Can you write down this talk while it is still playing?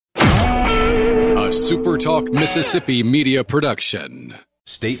SuperTalk Mississippi Media production.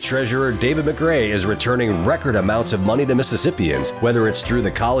 State Treasurer David McRae is returning record amounts of money to Mississippians, whether it's through the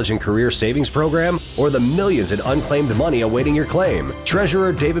College and Career Savings Program or the millions in unclaimed money awaiting your claim.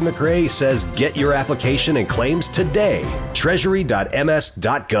 Treasurer David McRae says get your application and claims today.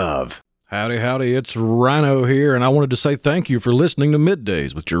 Treasury.ms.gov. Howdy, it's Rhino here, and I wanted to say thank you for listening to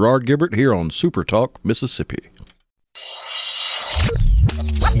MidDays with Gerard Gibert here on SuperTalk Mississippi.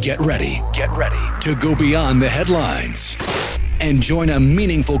 Get ready to go beyond the headlines and join a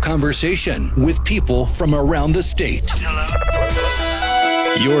meaningful conversation with people from around the state.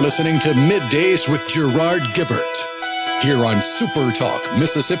 You're listening to MidDays with Gerard Gibert here on SuperTalk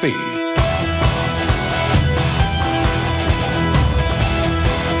Mississippi.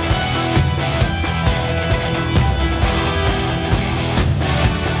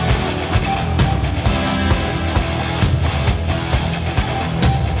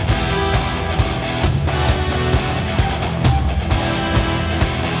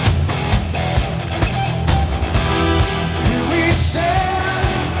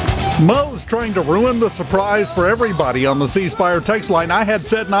 Mo's trying to ruin the surprise for everybody on the C Spire text line. I had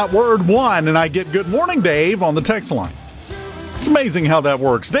said not word one, and I get good morning, Dave, on the text line. It's amazing how that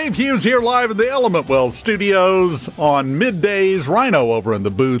works. Dave Hughes here live in the Element Well studios on MidDays. Rhino over in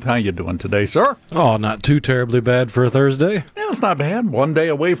the booth. How you doing today, sir? Oh, not too terribly bad for a Thursday. Yeah, it's not bad. One day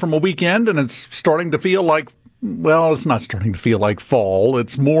away from a weekend, and it's starting to feel like, well, it's not starting to feel like fall.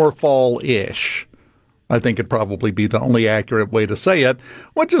 It's more fall-ish. I think it'd probably be the only accurate way to say it,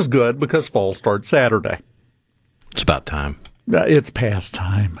 which is good because fall starts Saturday. It's about time. It's past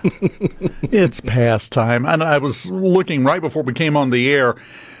time. It's past time. And I was looking right before we came on the air.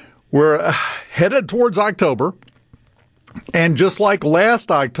 We're headed towards October. And just like last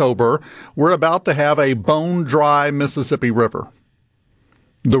October, we're about to have a bone-dry Mississippi River.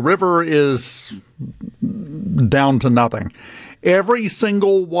 The river is down to nothing. Every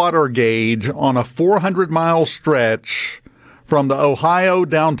single water gauge on a 400-mile stretch from the Ohio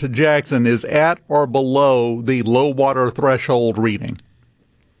down to Jackson is at or below the low water threshold reading.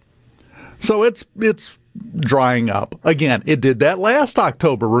 So it's drying up. Again, it did that last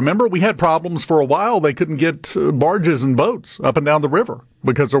October. Remember, we had problems for a while. They couldn't get barges and boats up and down the river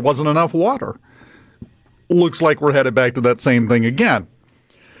because there wasn't enough water. Looks like we're headed back to that same thing again.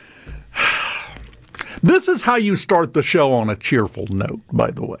 This is how you start the show on a cheerful note, by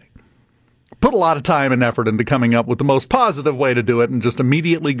the way. Put a lot of time and effort into coming up with the most positive way to do it and just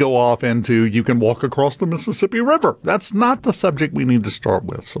immediately go off into you can walk across the Mississippi River. That's not the subject we need to start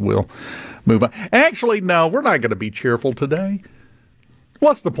with, so we'll move on. Actually, no, we're not going to be cheerful today.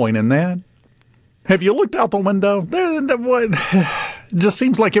 What's the point in that? Have you looked out the window? It just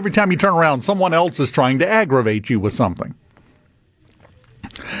seems like every time you turn around, someone else is trying to aggravate you with something.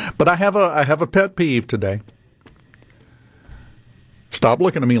 But I have a pet peeve today. Stop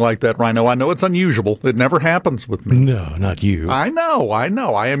looking at me like that, Rhino. I know it's unusual. It never happens with me. No, not you. I know.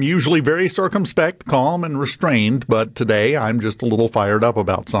 I am usually very circumspect, calm, and restrained, but today I'm just a little fired up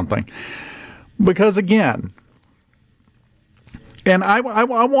about something. Because again, and I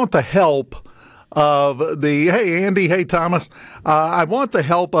want the help of the, hey, Andy, hey, Thomas, I want the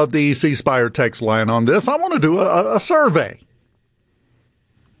help of the C Spire text line on this. I want to do a survey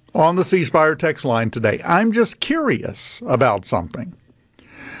on the C Spire text line today. I'm just curious about something.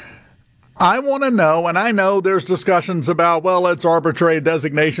 I want to know, and I know there's discussions about, well, it's arbitrary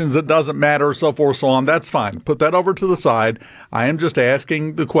designations, it doesn't matter, so forth, so on. That's fine. Put that over to the side. I am just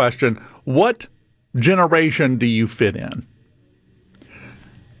asking the question, what generation do you fit in?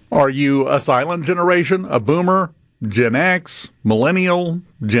 Are you a silent generation, a boomer, Gen X, millennial,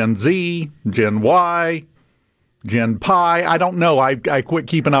 Gen Z, Gen Y, Gen Pi? I don't know. I quit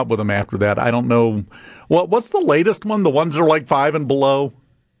keeping up with them after that. I don't know. What's the latest one? The ones that are like 5 and below?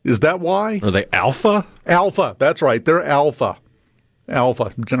 Is that Y? Are they Alpha? Alpha. That's right. They're Alpha.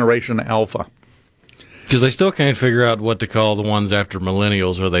 Alpha. Generation Alpha. Because they still can't figure out what to call the ones after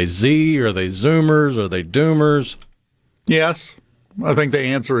millennials. Are they Z? Are they Zoomers? Are they Doomers? Yes. I think the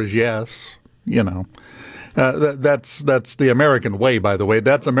answer is yes. You know. That's the American way, by the way.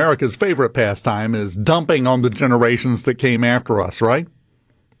 That's America's favorite pastime, is dumping on the generations that came after us, right?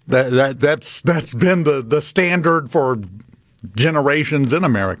 That's been the standard for generations in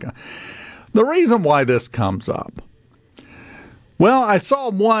America. The reason why this comes up, well, I saw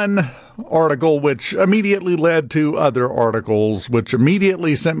one article which immediately led to other articles, which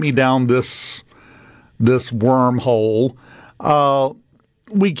immediately sent me down this wormhole.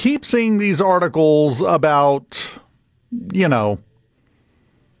 We keep seeing these articles about, you know,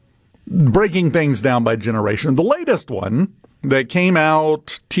 breaking things down by generation. The latest one that came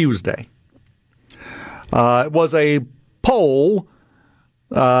out Tuesday It was a poll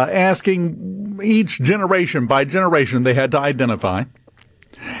asking each generation, by generation they had to identify,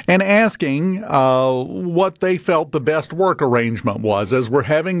 and asking what they felt the best work arrangement was, as we're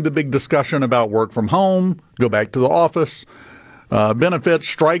having the big discussion about work from home, go back to the office, benefits,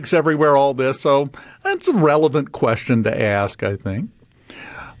 strikes everywhere, all this. So that's a relevant question to ask, I think.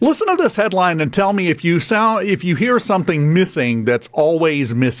 Listen to this headline and tell me if you hear something missing that's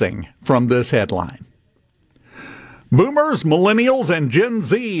always missing from this headline. Boomers, millennials, and Gen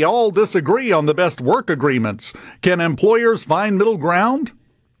Z all disagree on the best work agreements. Can employers find middle ground?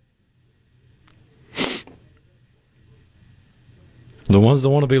 The ones that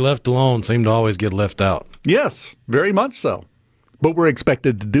want to be left alone seem to always get left out. Yes, very much so. But we're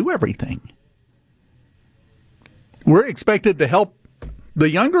expected to do everything. We're expected to help the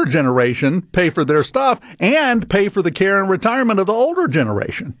younger generation pay for their stuff and pay for the care and retirement of the older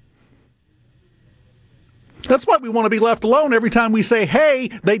generation. That's why we want to be left alone. Every time we say, hey,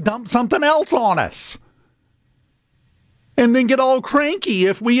 they dump something else on us. And then get all cranky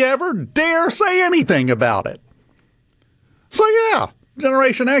if we ever dare say anything about it. So yeah,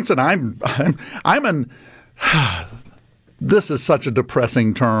 Generation X, and I'm an this is such a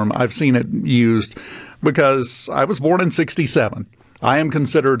depressing term. I've seen it used because I was born in 1967. I am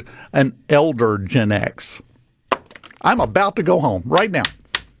considered an elder Gen X. I'm about to go home right now.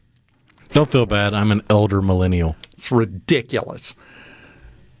 Don't feel bad. I'm an elder millennial. It's ridiculous.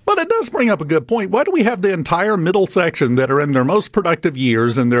 But it does bring up a good point. Why do we have the entire middle section that are in their most productive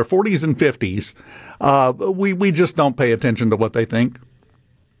years, in their 40s and 50s? We just don't pay attention to what they think.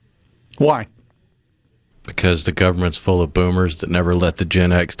 Why? Because the government's full of boomers that never let the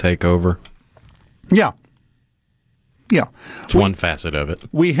Gen X take over. Yeah. Yeah. It's one facet of it.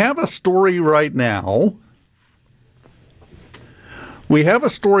 We have a story right now. We have a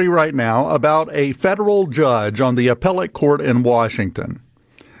story right now about a federal judge on the appellate court in Washington.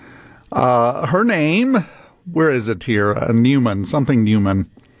 Her name, where is it here? Newman, something Newman.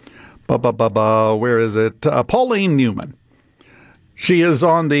 Where is it? Pauline Newman. She is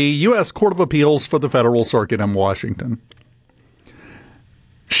on the U.S. Court of Appeals for the Federal Circuit in Washington.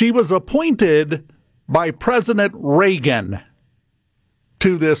 She was appointed by President Reagan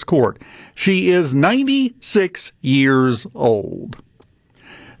to this court. She is 96 years old.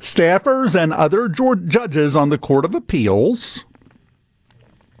 Staffers and other judges on the Court of Appeals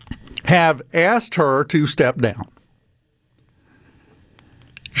have asked her to step down.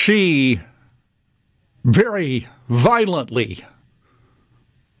 She very violently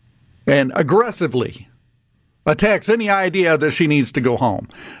and aggressively attacks any idea that she needs to go home,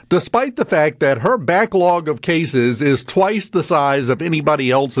 despite the fact that her backlog of cases is twice the size of anybody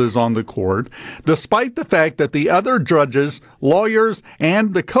else's on the court, despite the fact that the other judges, lawyers,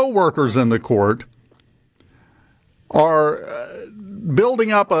 and the co-workers in the court are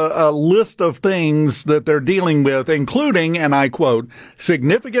building up a list of things that they're dealing with, including, and I quote,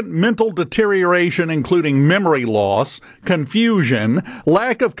 significant mental deterioration, including memory loss, confusion,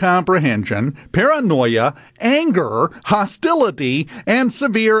 lack of comprehension, paranoia, anger, hostility, and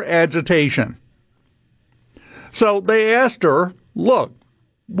severe agitation. So they asked her, look,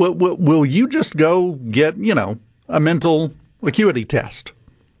 will you just go get, a mental acuity test?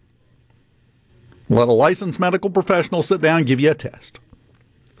 Let a licensed medical professional sit down and give you a test.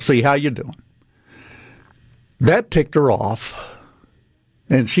 See how you're doing. That ticked her off,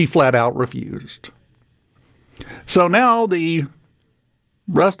 and she flat out refused. So now the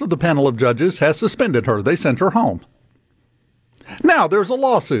rest of the panel of judges has suspended her. They sent her home. Now there's a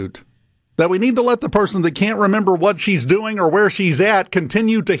lawsuit that we need to let the person that can't remember what she's doing or where she's at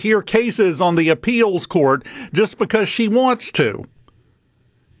continue to hear cases on the appeals court just because she wants to.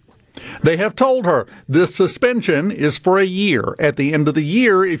 They have told her this suspension is for a year. At the end of the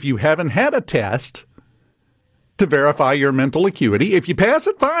year, if you haven't had a test to verify your mental acuity, if you pass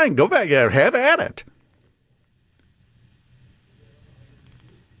it, fine, go back, have at it.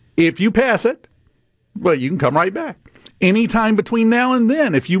 If you pass it, well, you can come right back. Anytime between now and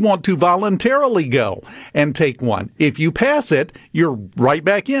then, if you want to voluntarily go and take one. If you pass it, you're right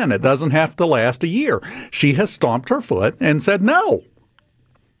back in. It doesn't have to last a year. She has stomped her foot and said no.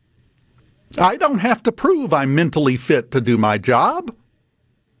 I don't have to prove I'm mentally fit to do my job.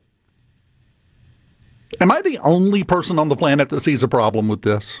 Am I the only person on the planet that sees a problem with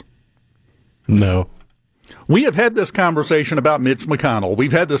this? No. We have had this conversation about Mitch McConnell.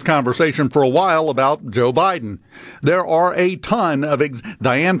 We've had this conversation for a while about Joe Biden. There are a ton of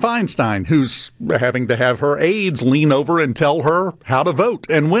Dianne Feinstein, who's having to have her aides lean over and tell her how to vote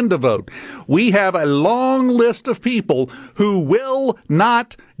and when to vote. We have a long list of people who will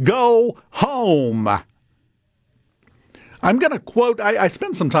not go home. I'm going to quote, I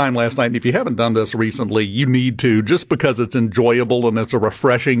spent some time last night, and if you haven't done this recently, you need to, just because it's enjoyable and it's a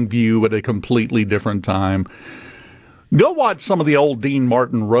refreshing view at a completely different time. Go watch some of the old Dean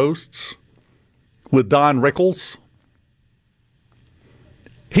Martin roasts with Don Rickles.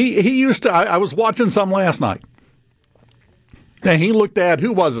 He used to, I was watching some last night, and he looked at,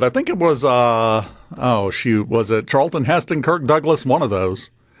 who was it? I think it was, was it Charlton Heston, Kirk Douglas, one of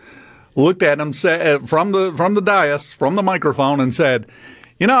those. Looked at him said, from the dais, from the microphone, and said,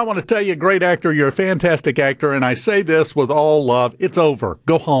 I want to tell you, great actor, you're a fantastic actor, and I say this with all love, it's over.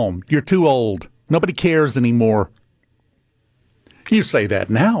 Go home. You're too old. Nobody cares anymore. You say that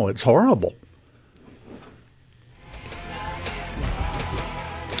now, it's horrible.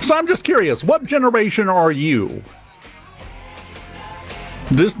 So I'm just curious, what generation are you?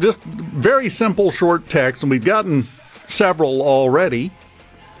 Just very simple, short text, and we've gotten several already.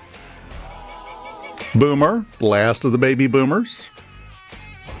 Boomer, last of the baby boomers.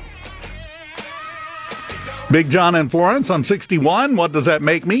 Big John in Florence, I'm 61. What does that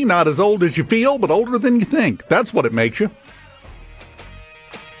make me? Not as old as you feel, but older than you think. That's what it makes you.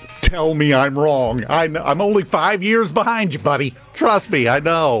 Tell me I'm wrong. I'm only 5 years behind you, buddy. Trust me, I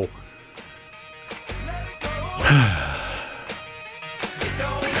know.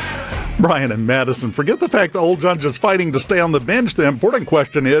 Brian and Madison, forget the fact that old John's just fighting to stay on the bench. The important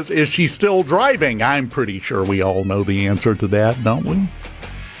question is she still driving? I'm pretty sure we all know the answer to that, don't we?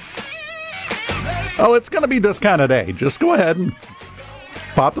 Oh, it's going to be this kind of day. Just go ahead and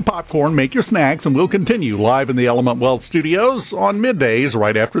pop the popcorn, make your snacks, and we'll continue live in the Element Wealth studios on Middays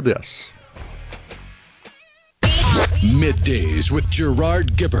right after this. Middays with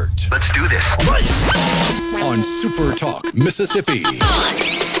Gerard Gibert. Let's do this. On SuperTalk Mississippi.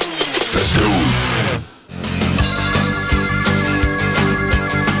 Let's go.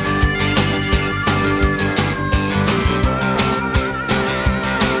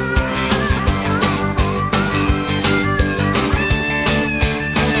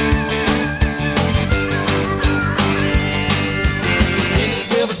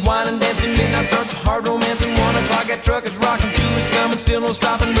 Starts a hard romance at 1 o'clock. That truck is rocking, 2 is coming, still no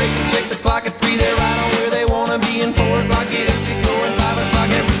stopping. Break to check the clock at 3, they're right on where they wanna be. And 4 o'clock, get up, get going, 5 o'clock,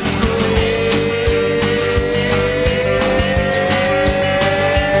 that rooster's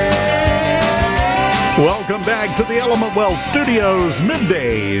crowing. Welcome back to the Element Wealth Studios,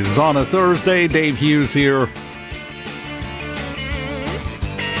 Middays on a Thursday. Dave Hughes here.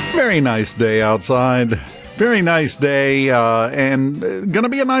 Very nice day outside. Very nice day, and going to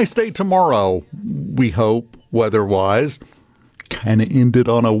be a nice day tomorrow, we hope, weather-wise. Kind of ended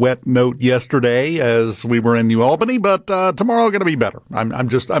on a wet note yesterday as we were in New Albany, but tomorrow going to be better.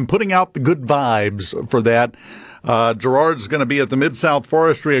 I'm putting out the good vibes for that. Gerard's going to be at the Mid-South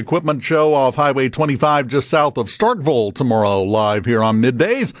Forestry Equipment Show off Highway 25 just south of Starkville tomorrow, live here on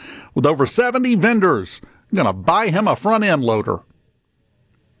Middays, with over 70 vendors. Going to buy him a front-end loader.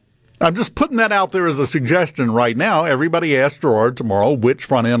 I'm just putting that out there as a suggestion right now. Everybody ask Gerard tomorrow which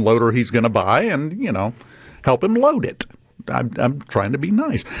front-end loader he's going to buy and, help him load it. I'm trying to be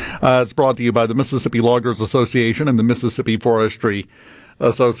nice. It's brought to you by the Mississippi Loggers Association and the Mississippi Forestry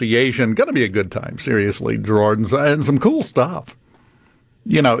Association. Going to be a good time, seriously, Gerard, and some cool stuff.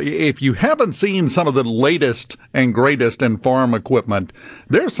 If you haven't seen some of the latest and greatest in farm equipment,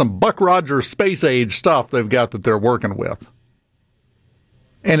 there's some Buck Rogers space age stuff they've got that they're working with.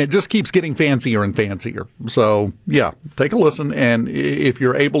 And it just keeps getting fancier and fancier. So, yeah, take a listen. And if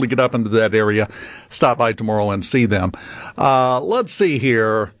you're able to get up into that area, stop by tomorrow and see them. Let's see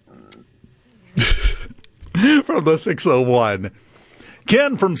here. From the 601.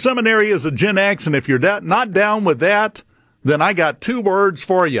 Ken from Seminary is a Gen X, and if you're not down with that, then I got 2 words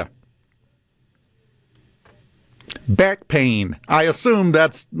for you. Back pain. I assume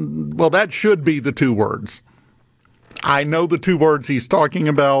that should be the 2 words. I know the 2 words he's talking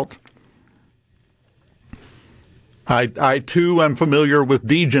about. I too am familiar with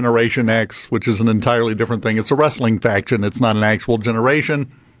D-Generation X, which is an entirely different thing. It's a wrestling faction. It's not an actual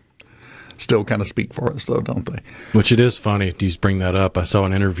generation. Still kind of speak for us, though, don't they? Which it is funny. Do you bring that up? I saw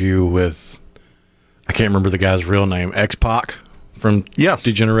an interview with, I can't remember the guy's real name, X-Pac from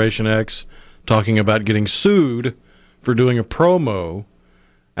D-Generation X, talking about getting sued for doing a promo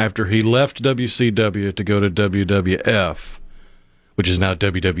after he left WCW to go to WWF, which is now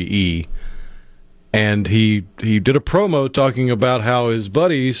WWE, and he did a promo talking about how his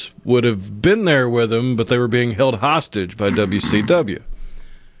buddies would have been there with him, but they were being held hostage by WCW.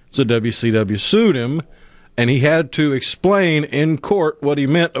 So WCW sued him, and he had to explain in court what he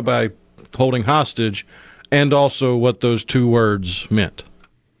meant by holding hostage and also what those 2 words meant.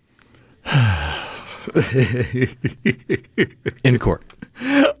 in court.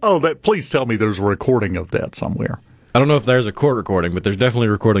 Oh, please tell me there's a recording of that somewhere. I don't know if there's a court recording, but there's definitely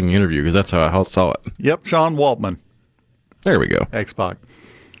a recording the interview because that's how I saw it. Yep, Sean Waltman. There we go. X-Pac.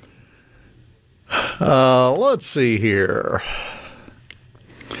 Let's see here.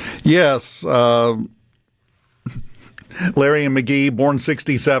 Yes, Larry and McGee, born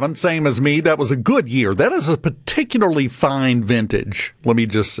 67, same as me. That was a good year. That is a particularly fine vintage, let me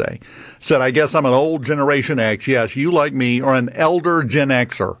just say. Said, I guess I'm an old Generation X. Yes, you like me are an elder Gen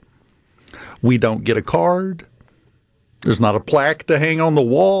Xer. We don't get a card. There's not a plaque to hang on the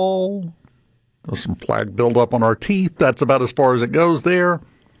wall. There's some plaque build up on our teeth. That's about as far as it goes there.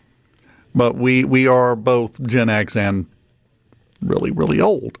 But we are both Gen X and really, really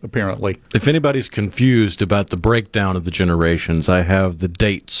old, apparently. If anybody's confused about the breakdown of the generations, I have the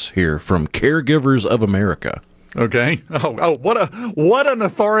dates here from Caregivers of America. Okay. Oh, what an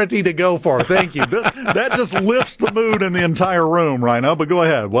authority to go for. Thank you. That just lifts the mood in the entire room right now. But go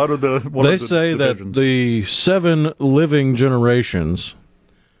ahead. They say that the 7 living generations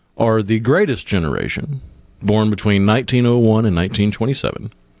are the greatest generation, born between 1901 and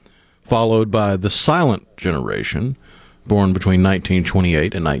 1927, followed by the silent generation, born between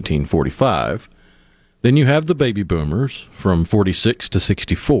 1928 and 1945. Then you have the baby boomers from 46 to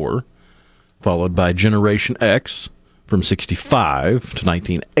 64, followed by Generation X from 65 to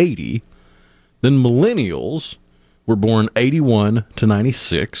 1980. Then millennials were born 81 to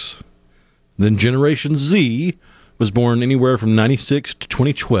 96. Then Generation Z was born anywhere from 96 to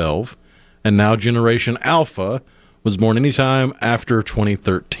 2012. And now Generation Alpha was born anytime after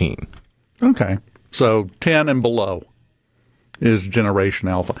 2013. Okay. So 10 and below is Generation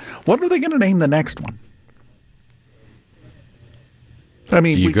Alpha. What are they going to name the next one? I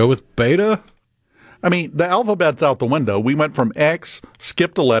mean, do you go with Beta? I mean, the alphabet's out the window. We went from X,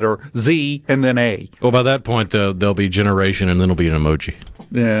 skipped a letter, Z, and then A. Well, by that point, there'll be Generation, and then it'll be an emoji.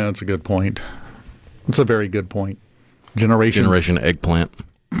 Yeah, that's a good point. That's a very good point. Generation Eggplant.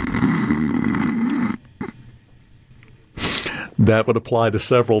 That would apply to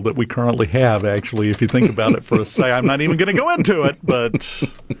several that we currently have, actually, if you think about it for a second. I'm not even going to go into it, but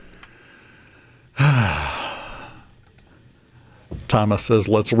Thomas says,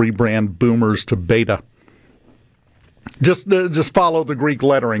 let's rebrand boomers to beta. Just follow the Greek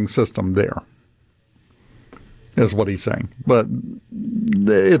lettering system there, is what he's saying. But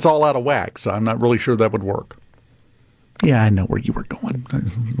it's all out of whack, so I'm not really sure that would work. Yeah, I know where you were going.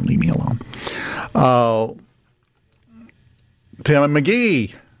 Leave me alone. Tim and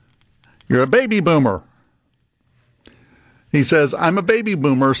McGee, you're a baby boomer. He says, I'm a baby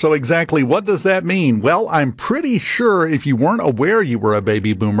boomer, so exactly what does that mean? Well, I'm pretty sure if you weren't aware you were a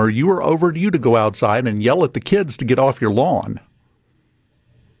baby boomer, you were overdue to go outside and yell at the kids to get off your lawn.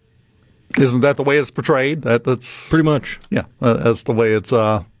 Isn't that the way it's portrayed? That's pretty much. Yeah, that's the way it's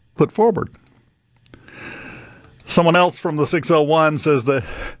put forward. Someone else from the 601 says the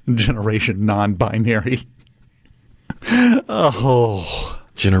generation non-binary. Oh.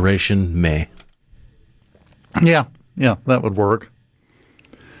 Generation May. Yeah, that would work.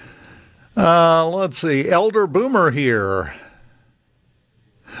 Let's see. Elder Boomer here.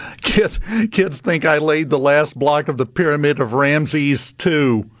 Kids think I laid the last block of the Pyramid of Ramses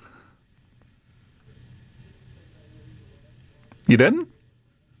too. You didn't?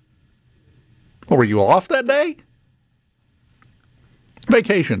 Or were you off that day?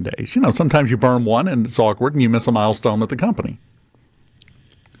 Vacation days. You know, sometimes you burn one and it's awkward and you miss a milestone at the company.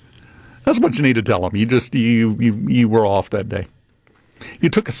 That's what you need to tell them. You were off that day. You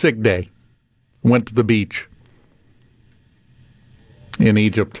took a sick day, went to the beach in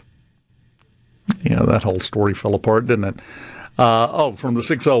Egypt. Yeah, that whole story fell apart, didn't it? From the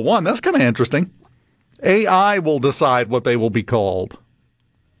 601, that's kind of interesting. AI will decide what they will be called.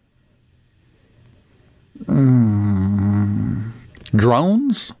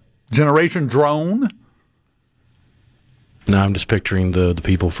 Drones? Generation Drone? Now I'm just picturing the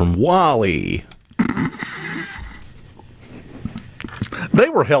people from WALL-E. They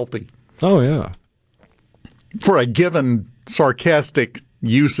were healthy. Oh, yeah. For a given sarcastic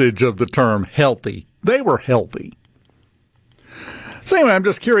usage of the term healthy. They were healthy. So anyway, I'm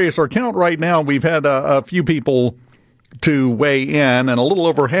just curious. Our count right now, we've had a few people to weigh in, and a little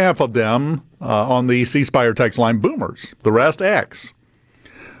over half of them on the C Spire text line, boomers. The rest, X.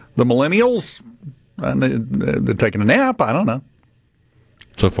 The millennials, they're taking a nap. I don't know.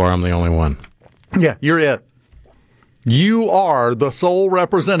 So far, I'm the only one. Yeah, you're it. You are the sole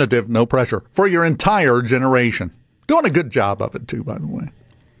representative, no pressure, for your entire generation. Doing a good job of it, too, by the way.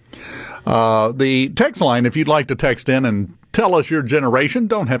 The text line, if you'd like to text in and tell us your generation.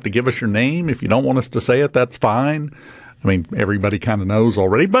 Don't have to give us your name. If you don't want us to say it, that's fine. I mean, everybody kind of knows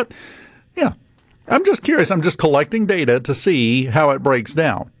already. But, yeah, I'm just curious. I'm just collecting data to see how it breaks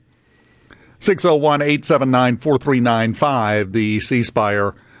down. 601-879-4395, the C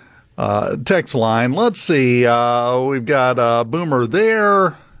Spire text line. Let's see. We've got Boomer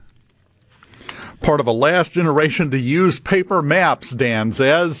there. Part of a last generation to use paper maps, Dan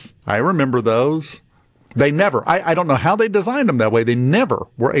says. I remember those. They never, I don't know how they designed them that way. They never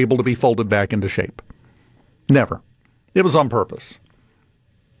were able to be folded back into shape. Never. It was on purpose.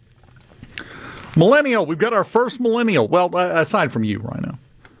 Millennial. We've got our first millennial. Well, aside from you right now.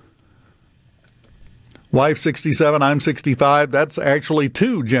 Wife 67, I'm 65. That's actually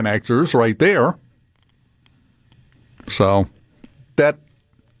 2 Gen Xers right there. So that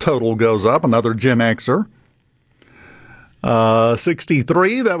total goes up. Another Gen Xer.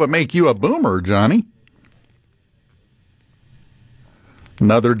 63, that would make you a boomer, Johnny.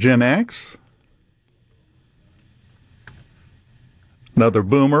 Another Gen X. Another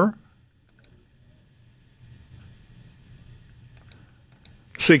boomer.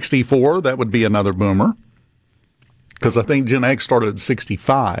 64, that would be another boomer. Because I think Gen X started at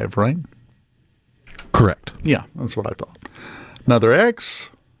 65, right? Correct. Yeah, that's what I thought. Another X.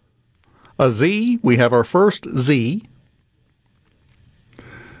 A Z. We have our first Z.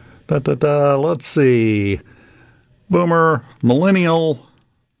 Let's see. Boomer, millennial.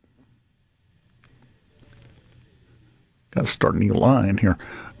 Got to start a new line here.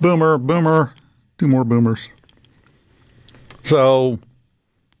 Boomer, 2 more boomers. So,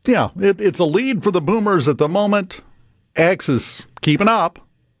 yeah, it's a lead for the boomers at the moment. X is creeping up.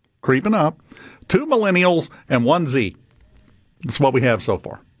 2 millennials and 1 Z. That's what we have so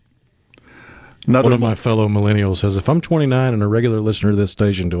far. One of my fellow millennials says, if I'm 29 and a regular listener to this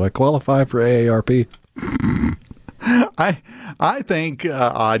station, do I qualify for AARP? I think,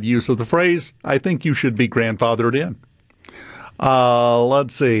 odd use of the phrase, I think you should be grandfathered in.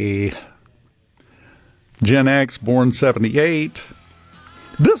 Let's see. Gen X, born 78.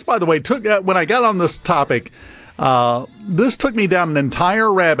 This, by the way, took when I got on this topic, this took me down an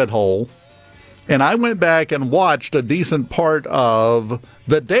entire rabbit hole, and I went back and watched a decent part of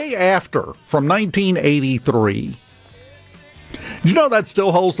The Day After from 1983. Did you know that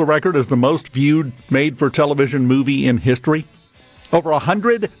still holds the record as the most viewed made-for-television movie in history? Over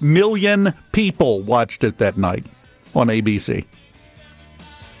 100 million people watched it that night on ABC.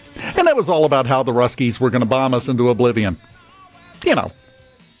 And it was all about how the Ruskies were going to bomb us into oblivion. You know,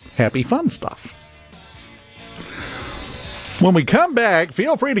 happy, fun stuff. When we come back,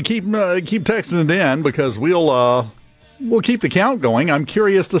 feel free to keep texting it in because we'll keep the count going. I'm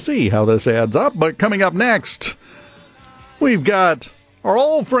curious to see how this adds up. But coming up next, we've got our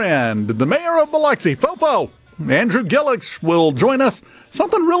old friend, the mayor of Biloxi, Fofo. Andrew Gillich will join us.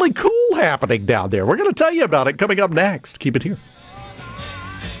 Something really cool happening down there. We're going to tell you about it coming up next. Keep it here.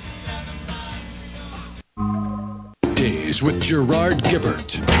 Days with Gerard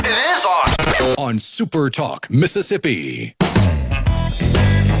Gibert. It is on SuperTalk Mississippi.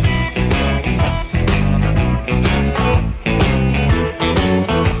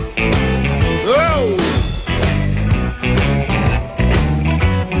 Oh!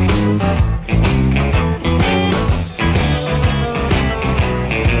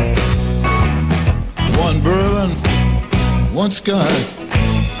 One bourbon, one sky,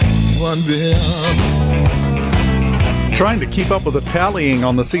 one beer. Trying to keep up with the tallying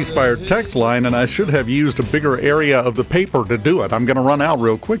on the C Spire text line, and I should have used a bigger area of the paper to do it. I'm going to run out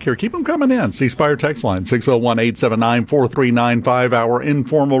real quick here. Keep them coming in. C Spire text line, 601-879-4395. Our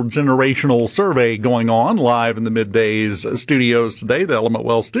informal generational survey going on live in the MidDays studios today, the Element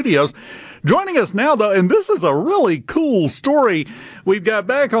Well studios. Joining us now, though, and this is a really cool story. We've got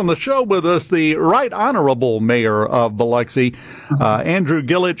back on the show with us the Right Honorable Mayor of Biloxi, Andrew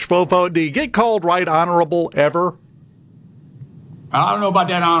Gillich. Fofo, do you get called Right Honorable ever? I don't know about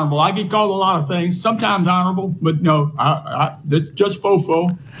that honorable. I get called a lot of things, sometimes honorable, but no, that's just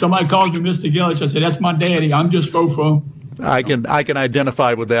Fofo. Somebody calls me Mr. Gillich. I say, that's my daddy. I'm just Fofo. I can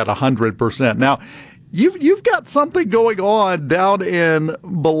identify with that 100%. Now, you've got something going on down in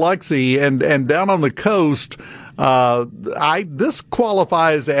Biloxi and down on the coast. This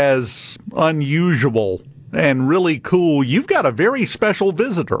qualifies as unusual and really cool. You've got a very special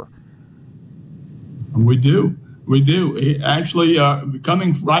visitor. We do. Actually,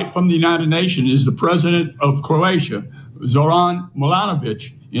 coming right from the United Nations is the president of Croatia, Zoran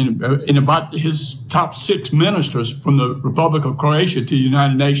Milanovic, in about his top 6 ministers from the Republic of Croatia to the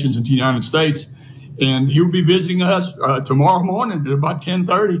United Nations and to the United States. And he'll be visiting us tomorrow morning at about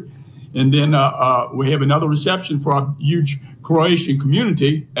 10:30. And then we have another reception for our huge Croatian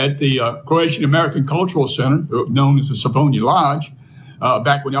community at the Croatian American Cultural Center, known as the Savonia Lodge,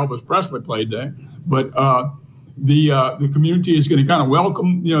 back when Elvis Presley played there. But the community is going to kind of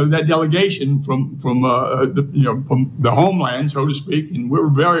welcome that delegation from the homeland, so to speak, and we're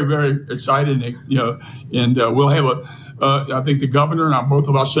very, very excited. And we'll have I think the governor and both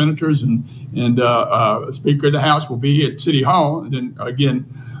of our senators and Speaker of the House will be at City Hall, and then again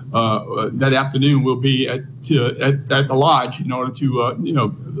that afternoon we'll be at the lodge in order to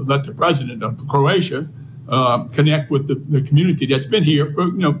let the president of Croatia connect with the community that's been here for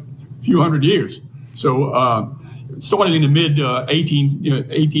a few hundred years. So. It started in the mid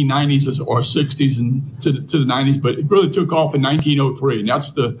 1890s or 60s and to the 90s, but it really took off in 1903, and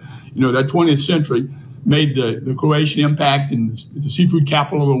that's that 20th century made the Croatian impact and the seafood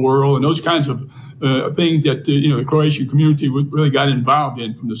capital of the world and those kinds of things that the Croatian community really got involved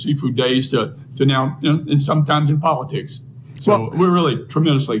in, from the seafood days to now, and sometimes in politics. So we're really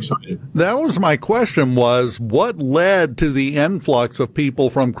tremendously excited. That was my question, was what led to the influx of people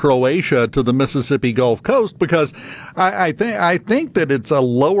from Croatia to the Mississippi Gulf Coast? Because I think that it's a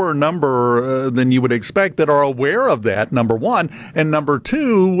lower number than you would expect that are aware of that, number one. And number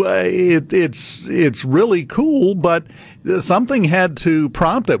two, it's really cool, but something had to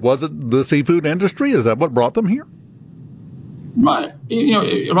prompt it. Was it the seafood industry? Is that what brought them here? Right.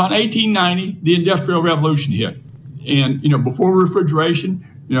 Around 1890, the Industrial Revolution hit. And, before refrigeration,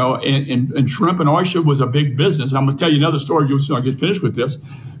 and shrimp and oyster was a big business. I'm going to tell you another story just so I get finished with this.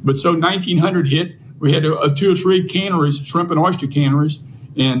 But so 1900 hit, we had 2 or 3 canneries, shrimp and oyster canneries.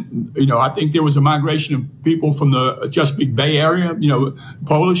 And, I think there was a migration of people from the Chesapeake Bay area,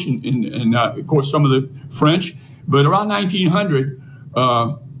 Polish and of course, some of the French. But around 1900,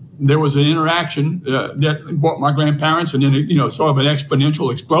 there was an interaction that brought my grandparents, and then sort of an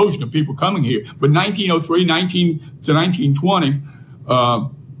exponential explosion of people coming here. But 1903, 1920,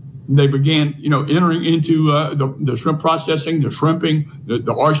 they began, entering into the shrimp processing, the shrimping,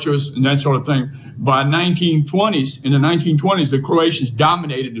 the oysters, and that sort of thing. By in the 1920s, the Croatians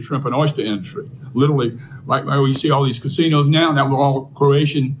dominated the shrimp and oyster industry. Literally, like you see all these casinos now, that were all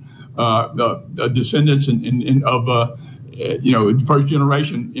Croatian descendants of first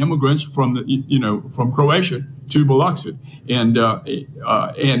generation immigrants from from Croatia to Biloxi, and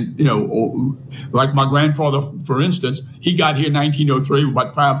like my grandfather, for instance, he got here in 1903 with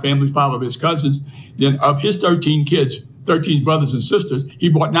about 5 families, 5 of his cousins. Then of his 13 kids, 13 brothers and sisters, he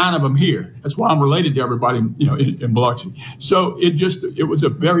brought 9 of them here. That's why I'm related to everybody, in Biloxi. So it was a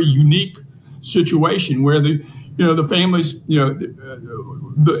very unique situation where the families,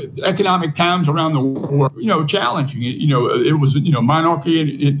 the economic times around the world were, challenging. It was,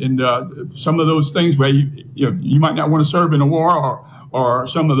 monarchy and some of those things where you might not want to serve in a war or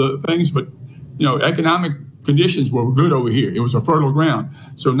some of the things, but, economic conditions were good over here. It was a fertile ground.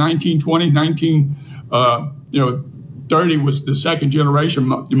 So 1920, 30 was the second generation,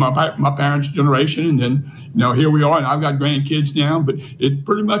 my parents' generation, and then here we are, and I've got grandkids now. But it's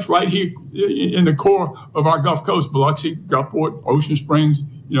pretty much right here in the core of our Gulf Coast: Biloxi, Gulfport, Ocean Springs,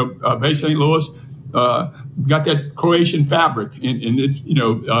 Bay St. Louis. Got that Croatian fabric, and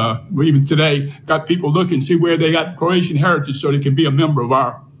we even today got people looking to see where they got Croatian heritage, so they can be a member of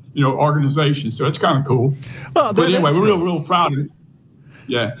our organization. So it's kind of cool. Well, but anyway, we're real proud of it.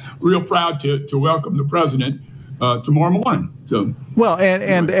 Yeah, real proud to welcome the president tomorrow morning. So, well,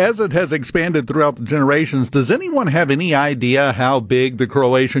 and as it has expanded throughout the generations, does anyone have any idea how big the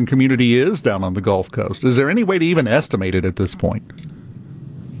Croatian community is down on the Gulf Coast? Is there any way to even estimate it at this point?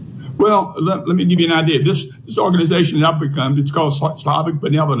 Well, let me give you an idea. This organization that I've become, it's called Slavic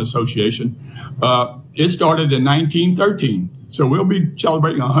Benevolent Association. It started in 1913, so we'll be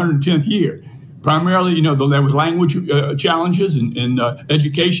celebrating our 110th year. Primarily, there was language challenges and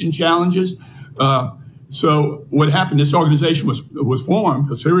education challenges. So what happened? This organization was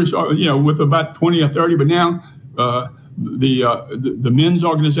formed, a serious, with about 20 or 30. But now the men's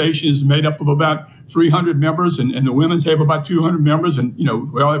organization is made up of about 300 members, and the women's have about 200 members. And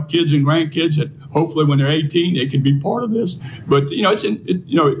we all have kids and grandkids that hopefully when they're 18 they can be part of this. But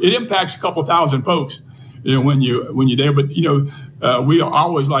it impacts a couple thousand folks. When you're there. But we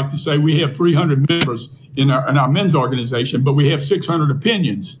always like to say we have 300 members in our men's organization, but we have 600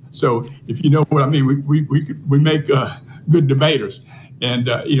 opinions. So if you know what I mean, we make good debaters, and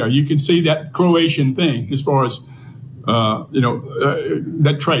you can see that Croatian thing as far as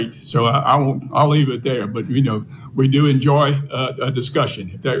that trait. So I'll leave it there. But we do enjoy a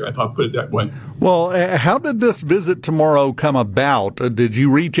discussion, if I put it that way. Well, how did this visit tomorrow come about? Did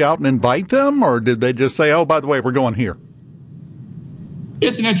you reach out and invite them, or did they just say, "Oh, by the way, we're going here"?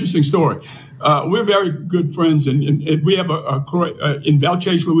 It's an interesting story. We're very good friends, and we have in Belle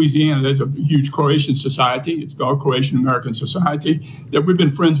Chase, Louisiana, there's a huge Croatian society. It's called Croatian American Society that we've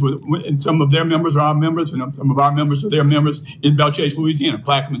been friends with, and some of their members are our members, and some of our members are their members in Belle Chase, Louisiana,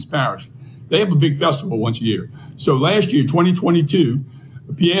 Plaquemines Parish. They have a big festival once a year. So last year, 2022,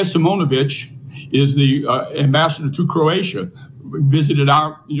 Pierre Simonovic is the ambassador to Croatia. We visited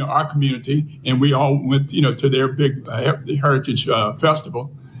our community, and we all went, to their big heritage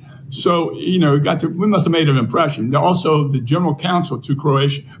festival. So, we must have made an impression. Also, the general counsel to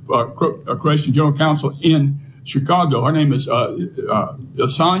Croatia, Croatian general counsel in Chicago, her name is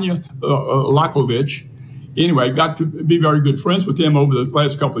Sanja Lakovic. Anyway, got to be very good friends with him over the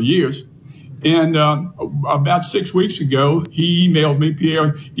last couple of years. And about 6 weeks ago, Pierre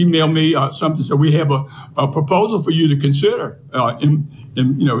emailed me something, said, we have a proposal for you to consider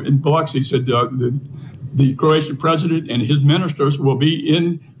in Biloxi. He said the Croatian president and his ministers will be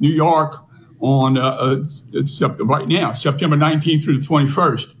in New York on right now, September 19th through the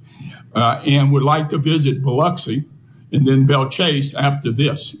 21st, and would like to visit Biloxi and then Belle Chase after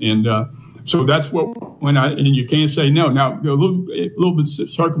this. And so that's and you can't say no. Now, a little bit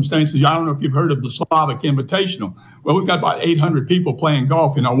circumstances. I don't know if you've heard of the Slavic Invitational. Well, we've got about 800 people playing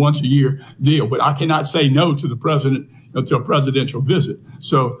golf in our once-a-year deal, but I cannot say no to the president to a presidential visit.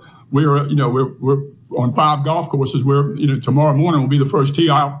 So we're on 5 golf courses. Tomorrow morning will be the first tee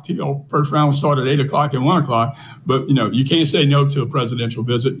off. First round will start at 8 o'clock and 1 o'clock. But you can't say no to a presidential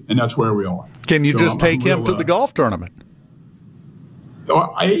visit, and that's where we are. Can you just take him to the golf tournament?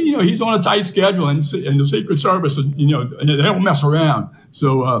 He's on a tight schedule, and the Secret Service, they don't mess around.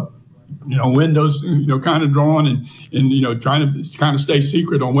 So, windows, kind of drawn and trying to kind of stay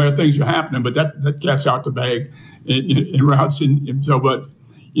secret on where things are happening. But that cat's out the bag in routes. And so, but,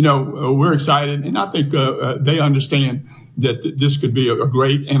 we're excited. And I think they understand that this could be a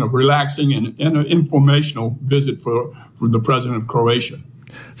great and a relaxing and an informational visit for the president of Croatia.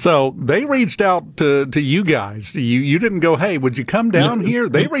 So they reached out to you guys. You didn't go, hey, would you come down here?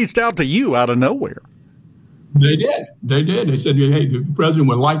 They reached out to you out of nowhere. They did. They said, hey, the president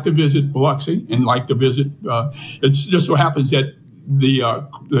would like to visit Biloxi and like to visit. It just so happens that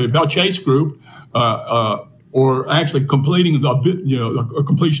the Belle Chase group or actually completing a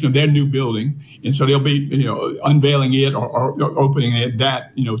completion of their new building, and so they'll be unveiling it or opening it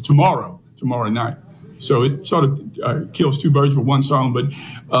tomorrow night. So it sort of kills two birds with one stone. But,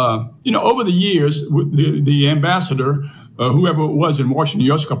 over the years, the ambassador, whoever it was in Washington,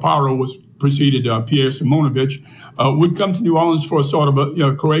 Josip Kaparo preceded Pierre Simonovic, would come to New Orleans for a sort of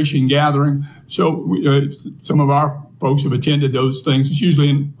a Croatian gathering. So some of our folks have attended those things. It's usually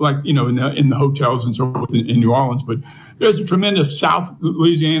in the hotels and so forth in New Orleans. But there's a tremendous South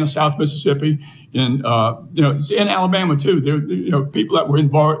Louisiana, South Mississippi, and it's in Alabama too. There, people that were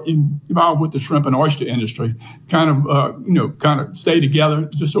involved with the shrimp and oyster industry kind of stay together.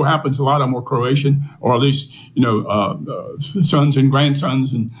 It just so happens a lot of them were Croatian, or at least sons and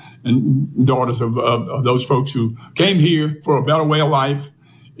grandsons and daughters of those folks who came here for a better way of life,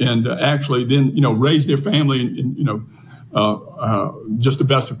 and actually then raised their family in just the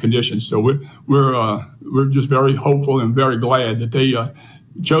best of conditions. So we're just very hopeful and very glad that they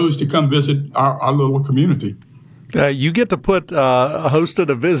chose to come visit our little community. You get to put hosted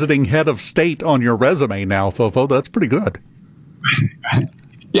a visiting head of state on your resume now, Fofo. That's pretty good.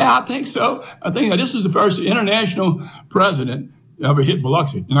 Yeah, I think so. I think this is the first international president ever hit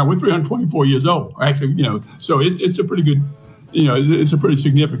Biloxi. We're 324 years old, actually. So it's a pretty good. It's a pretty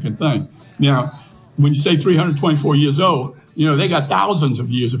significant thing. Now, when you say 324 years old, they got thousands of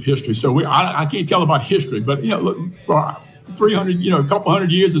years of history. So I can't tell about history, but look, for 300, a couple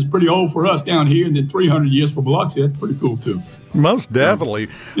hundred years is pretty old for us down here, and then 300 years for Biloxi. That's pretty cool too. Most definitely.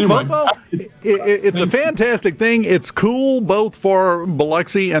 Anyway, it's a fantastic thing. It's cool both for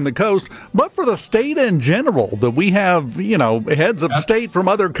Biloxi and the coast, but for the state in general, that we have, heads of state from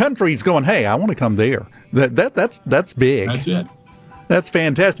other countries going, hey, I want to come there. That's big. That's it. That's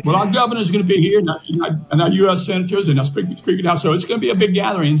fantastic. Well, our governor's going to be here, and our U.S. senators, and our Speaker House. So it's going to be a big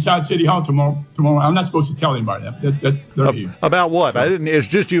gathering inside City Hall tomorrow. I'm not supposed to tell anybody that they're here. About what? So. It's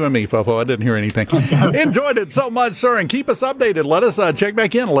just you and me, Fofo. I didn't hear anything. Enjoyed it so much, sir, and keep us updated. Let us check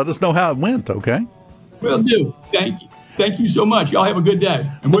back in. Let us know how it went, okay? Will do. Thank you. Thank you so much. Y'all have a good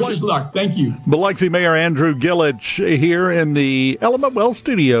day. And wish us luck. Thank you. Biloxi Mayor Andrew Gillich here in the Element Well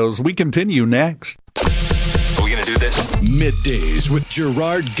Studios. We continue next. Are we going to do this? Middays with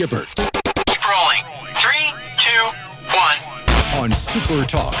Gerard Gibert. Keep rolling. 3, 2, 1. On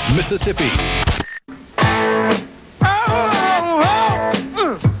SuperTalk Mississippi.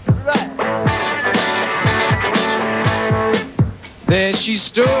 There she She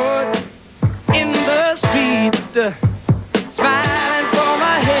stood in the street, smiling from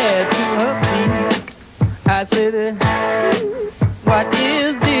her head to her feet. I said, what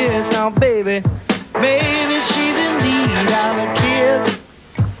is this now, baby? Maybe she's in need of a kiss.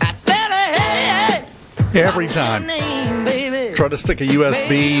 I said, hey, Every time. Try to stick a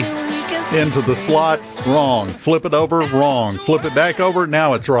USB into the slot, wrong. Flip it over, wrong. Flip it back over,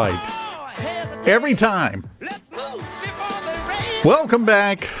 now it's right. Every time. Welcome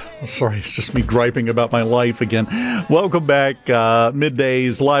back. Sorry, it's just me griping about my life again. Welcome back,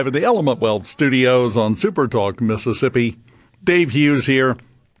 Middays, live at the Element Wealth Studios on SuperTalk Mississippi. Dave Hughes here.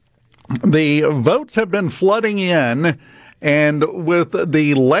 The votes have been flooding in, and with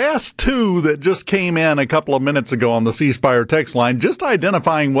the last two that just came in a couple of minutes ago on the C Spire text line, just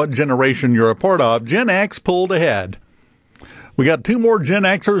identifying what generation you're a part of, Gen X pulled ahead. We got two more Gen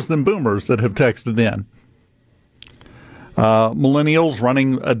Xers than Boomers that have texted in. Millennials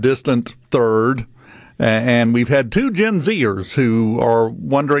running a distant third, and we've had two Gen Zers who are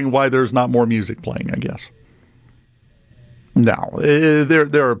wondering why there's not more music playing, I guess. No,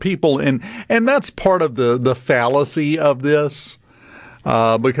 there are people, and that's part of the fallacy of this,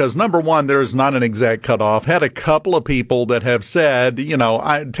 because number one, there's not an exact cutoff. Had a couple of people that have said, you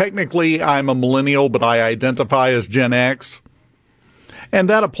know, technically I'm a millennial, but I identify as Gen X, and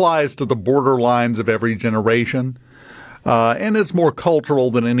that applies to the borderlines of every generation. And it's more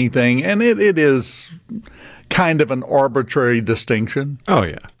cultural than anything, and it is kind of an arbitrary distinction. Oh,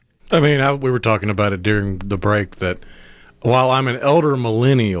 yeah. I mean, we were talking about it during the break that while I'm an elder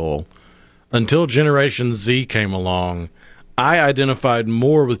millennial, until Generation Z came along, I identified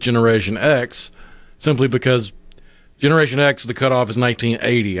more with Generation X simply because Generation X, the cutoff is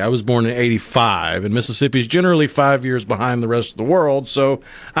 1980. I was born in 85, and Mississippi's generally 5 years behind the rest of the world, so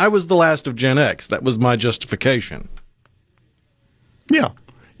I was the last of Gen X. That was my justification. Yeah.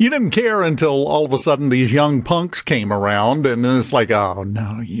 You didn't care until all of a sudden these young punks came around, and then it's like, oh,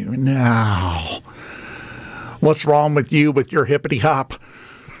 no, what's wrong with you with your hippity hop?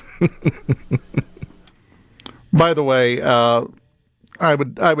 By the way, I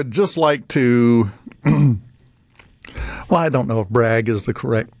would just like to, well, I don't know if brag is the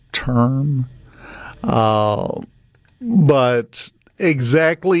correct term, but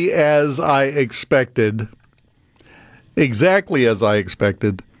exactly as I expected,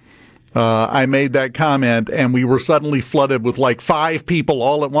 I made that comment, and we were suddenly flooded with like 5 people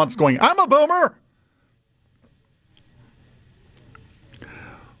all at once going, I'm a boomer!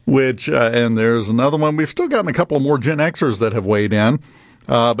 Which, and there's another one. We've still gotten a couple of more Gen Xers that have weighed in,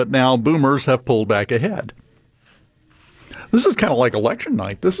 but now boomers have pulled back ahead. This is kind of like election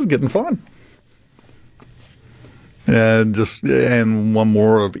night. This is getting fun. And one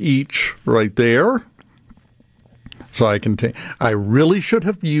more of each right there. So I really should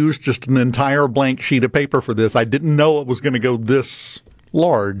have used just an entire blank sheet of paper for this. I didn't know it was going to go this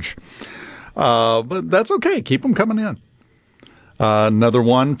large. But that's okay. Keep them coming in. Another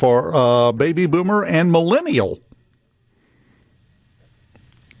one for baby boomer and millennial.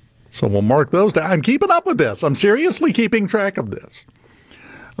 So we'll mark those down. I'm keeping up with this. I'm seriously keeping track of this.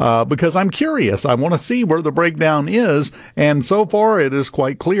 Because I'm curious. I want to see where the breakdown is. And so far, it is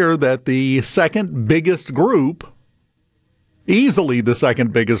quite clear that the second biggest group, easily the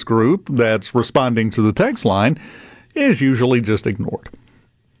second biggest group that's responding to the text line, is usually just ignored.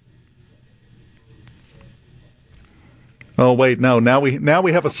 Oh, wait, no. Now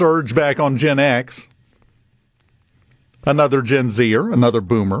we have a surge back on Gen X. Another Gen Zer, another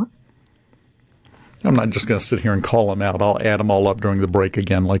boomer. I'm not just going to sit here and call them out. I'll add them all up during the break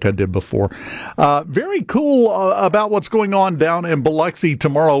again like I did before. Very cool about what's going on down in Biloxi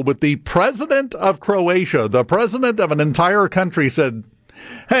tomorrow with the president of Croatia. The president of an entire country said,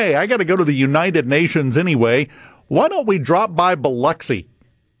 hey, I got to go to the United Nations anyway. Why don't we drop by Biloxi?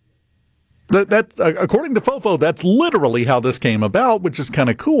 That according to Fofo, that's literally how this came about, which is kind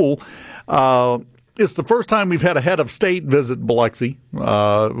of cool. It's the first time we've had a head of state visit Biloxi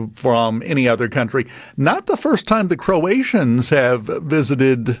from any other country. Not the first time the Croatians have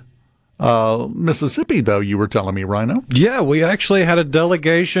visited Mississippi, though, you were telling me, Rhino. Yeah, we actually had a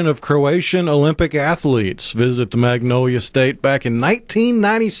delegation of Croatian Olympic athletes visit the Magnolia State back in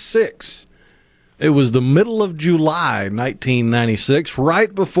 1996. It was the middle of July 1996,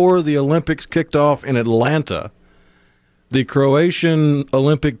 right before the Olympics kicked off in Atlanta. The Croatian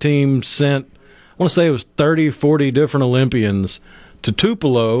Olympic team sent, I want to say it was 30, 40 different Olympians to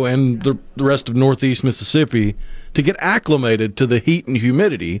Tupelo and the rest of northeast Mississippi to get acclimated to the heat and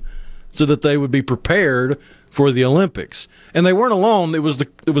humidity so that they would be prepared for the Olympics. And they weren't alone. It was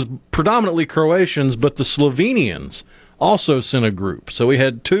predominantly Croatians, but the Slovenians also sent a group. So we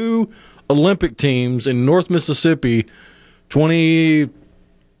had 2 Olympic teams in North Mississippi,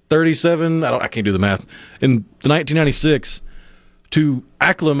 2037, I can't do the math, in 1996, to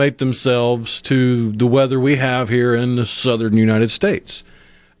acclimate themselves to the weather we have here in the southern United States.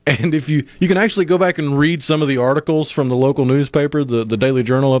 And if you can actually go back and read some of the articles from the local newspaper, the Daily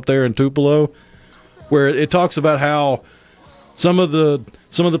Journal up there in Tupelo, where it talks about how some of the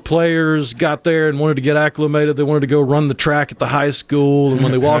players got there and wanted to get acclimated. They wanted to go run the track at the high school, and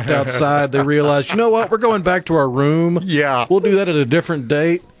when they walked outside, they realized, you know what, we're going back to our room. Yeah. We'll do that at a different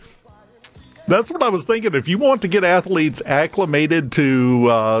date. That's what I was thinking. If you want to get athletes acclimated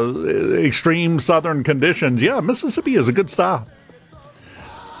to extreme southern conditions, yeah, Mississippi is a good stop.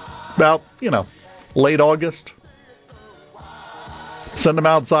 About, late August. Send them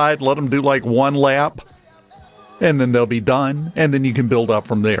outside, let them do like 1 lap, and then they'll be done, and then you can build up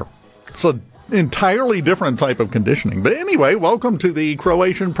from there. It's an entirely different type of conditioning. But anyway, welcome to the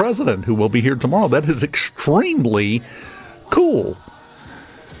Croatian president, who will be here tomorrow. That is extremely cool.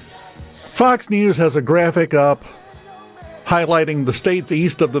 Fox News has a graphic up highlighting the states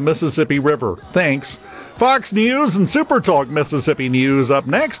east of the Mississippi River. Thanks. Fox News and SuperTalk Mississippi News up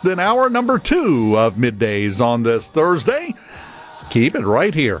next in hour number 2 of Middays on this Thursday. Keep it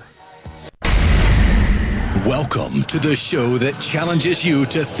right here. Welcome to the show that challenges you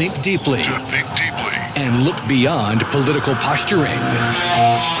to think deeply and look beyond political posturing.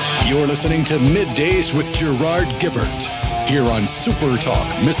 You're listening to Middays with Gerard Gibert here on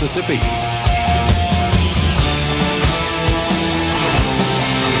SuperTalk Mississippi.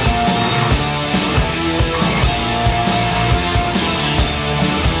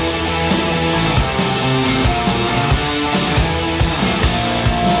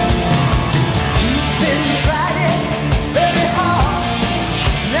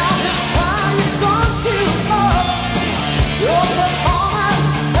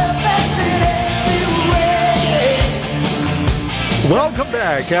 Welcome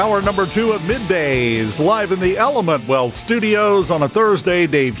back. Hour number 2 of Middays, live in the Element Wealth Studios on a Thursday.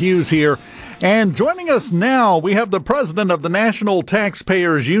 Dave Hughes here. And joining us now, we have the president of the National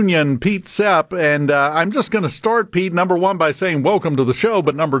Taxpayers Union, Pete Sepp. And I'm just going to start, Pete, number 1, by saying welcome to the show.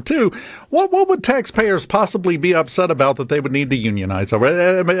 But number 2, what would taxpayers possibly be upset about that they would need to unionize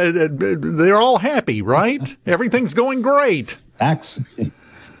over? They're all happy, right? Everything's going great.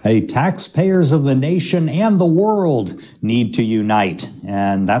 Taxpayers of the nation and the world need to unite.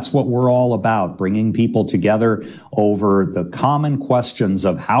 And that's what we're all about, bringing people together over the common questions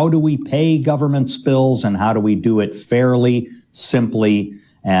of how do we pay government's bills and how do we do it fairly, simply,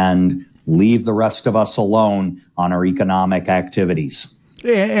 and leave the rest of us alone on our economic activities.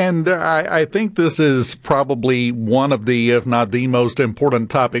 And I think this is probably one of the, if not the most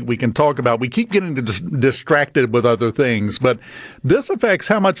important topic we can talk about. We keep getting distracted with other things, but this affects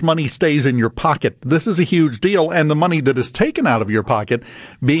how much money stays in your pocket. This is a huge deal, and the money that is taken out of your pocket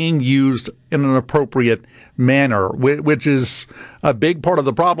being used in an appropriate manner, which is a big part of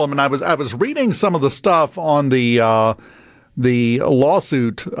the problem. And I was reading some of the stuff on the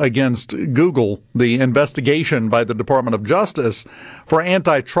lawsuit against Google, the investigation by the Department of Justice for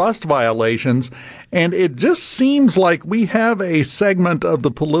antitrust violations, and it just seems like we have a segment of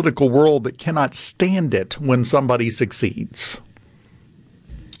the political world that cannot stand it when somebody succeeds.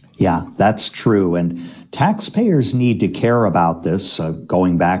 Yeah, that's true. And taxpayers need to care about this,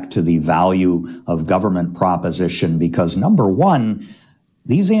 going back to the value of government proposition, because number 1,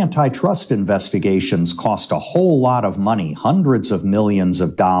 these antitrust investigations cost a whole lot of money, hundreds of millions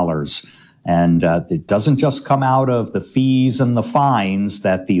of dollars. And it doesn't just come out of the fees and the fines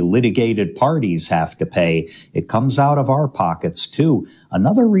that the litigated parties have to pay. It comes out of our pockets, too.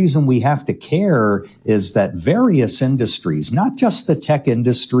 Another reason we have to care is that various industries, not just the tech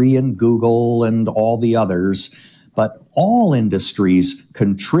industry and Google and all the others, but all industries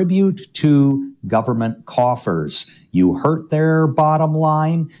contribute to government coffers. You hurt their bottom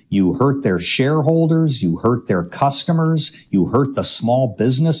line, you hurt their shareholders, you hurt their customers, you hurt the small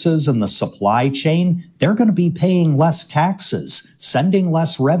businesses and the supply chain. They're going to be paying less taxes, sending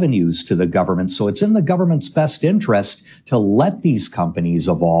less revenues to the government. So it's in the government's best interest to let these companies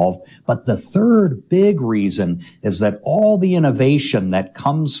evolve. But the third big reason is that all the innovation that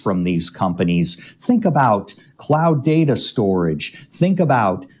comes from these companies, think about cloud data storage, think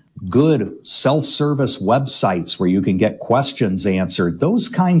about good self-service websites where you can get questions answered. Those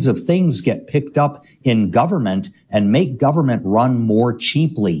kinds of things get picked up in government and make government run more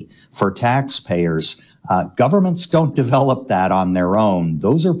cheaply for taxpayers. Governments don't develop that on their own.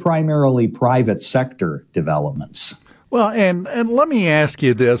 Those are primarily private sector developments. Well, and let me ask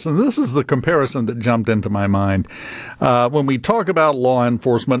you this, and this is the comparison that jumped into my mind. When we talk about law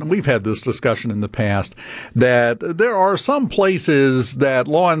enforcement, and we've had this discussion in the past, that there are some places that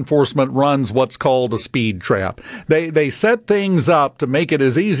law enforcement runs what's called a speed trap. They set things up to make it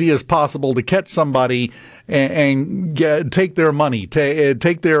as easy as possible to catch somebody and take their money,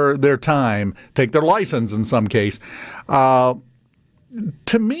 take their time, take their license in some case.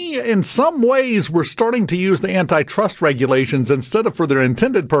 To me, in some ways, we're starting to use the antitrust regulations instead of for their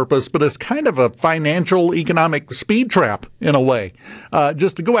intended purpose, but as kind of a financial, economic speed trap in a way,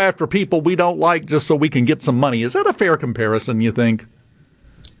 just to go after people we don't like just so we can get some money. Is that a fair comparison, you think?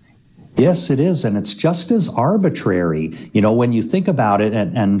 Yes, it is, and it's just as arbitrary. You know, when you think about it,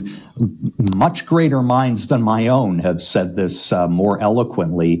 and much greater minds than my own have said this more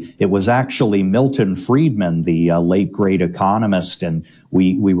eloquently. It was actually Milton Friedman, the late great economist, and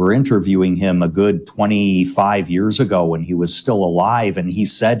we were interviewing him a good 25 years ago when he was still alive, and he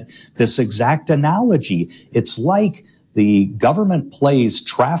said this exact analogy. It's like the government plays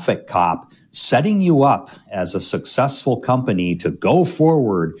traffic cop, setting you up as a successful company to go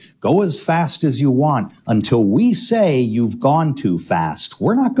forward, go as fast as you want until we say you've gone too fast.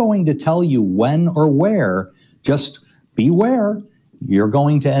 We're not going to tell you when or where. Just beware. You're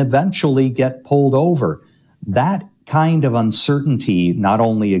going to eventually get pulled over. That kind of uncertainty not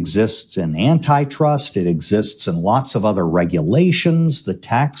only exists in antitrust, it exists in lots of other regulations, the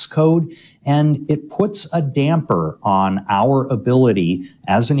tax code, and it puts a damper on our ability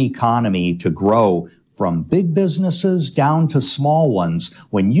as an economy to grow from big businesses down to small ones.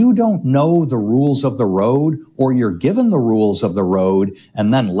 When you don't know the rules of the road, or you're given the rules of the road,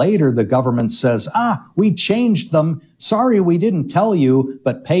 and then later the government says, we changed them. Sorry, we didn't tell you,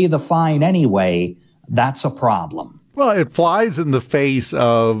 but pay the fine anyway. That's a problem. Well, it flies in the face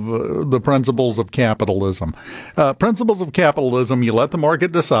of the principles of capitalism. Principles of capitalism, you let the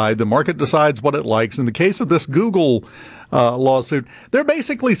market decide. The market decides what it likes. In the case of this Google lawsuit, they're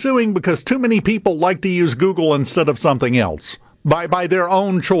basically suing because too many people like to use Google instead of something else by their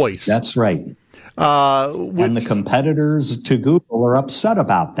own choice. That's right. And the competitors to Google are upset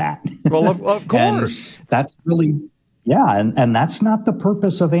about that. Well, of course. And that's really... Yeah, and that's not the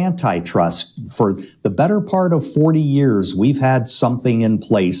purpose of antitrust. For the better part of 40 years, we've had something in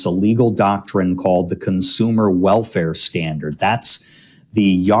place, a legal doctrine called the Consumer Welfare Standard. That's the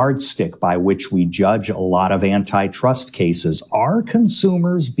yardstick by which we judge a lot of antitrust cases. Are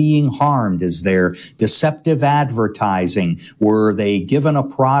consumers being harmed? Is there deceptive advertising? Were they given a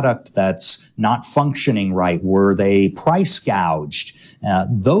product that's not functioning right? Were they price gouged?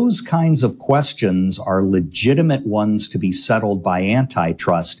 Those kinds of questions are legitimate ones to be settled by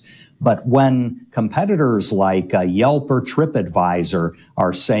antitrust. But when competitors like Yelp or TripAdvisor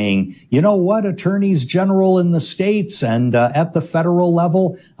are saying, you know what, attorneys general in the states and at the federal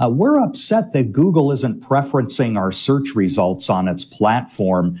level, we're upset that Google isn't preferencing our search results on its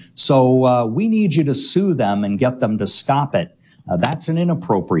platform, so we need you to sue them and get them to stop it. That's an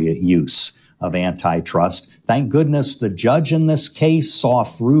inappropriate use of antitrust. Thank goodness the judge in this case saw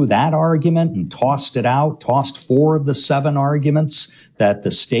through that argument and tossed it out, tossed 4 of the 7 arguments that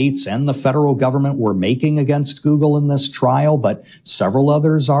the states and the federal government were making against Google in this trial, but several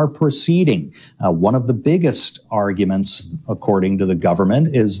others are proceeding. One of the biggest arguments, according to the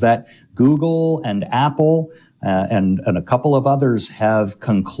government, is that Google and Apple and a couple of others have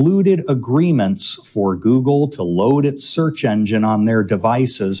concluded agreements for Google to load its search engine on their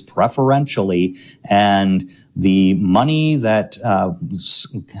devices preferentially, and the money that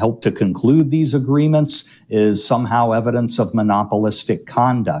helped to conclude these agreements is somehow evidence of monopolistic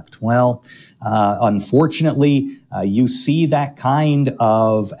conduct. Well, unfortunately, you see that kind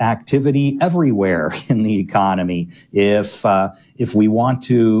of activity everywhere in the economy. If we want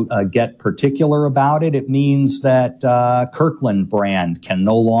to get particular about it, it means that Kirkland brand can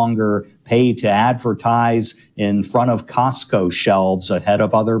no longer pay to advertise in front of Costco shelves ahead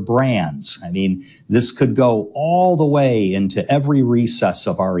of other brands. I mean, this could go all the way into every recess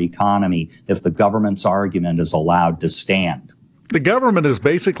of our economy if the government's argument is allowed to stand. The government is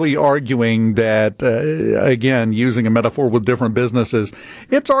basically arguing that, again, using a metaphor with different businesses,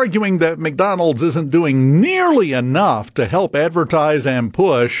 it's arguing that McDonald's isn't doing nearly enough to help advertise and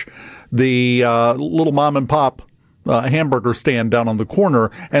push the little mom and pop hamburger stand down on the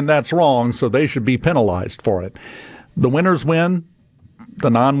corner, and that's wrong, so they should be penalized for it. The winners win, the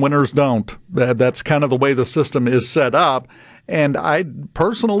non-winners don't. That's kind of the way the system is set up. And I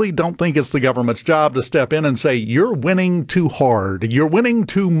personally don't think it's the government's job to step in and say, you're winning too hard, you're winning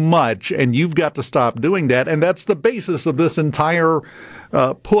too much, and you've got to stop doing that. And that's the basis of this entire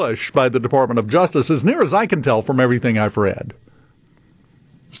push by the Department of Justice, as near as I can tell from everything I've read.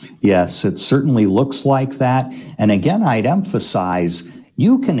 Yes, it certainly looks like that. And again, I'd emphasize,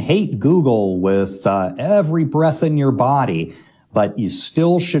 you can hate Google with every breath in your body, but you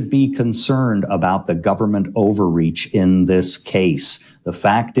still should be concerned about the government overreach in this case. The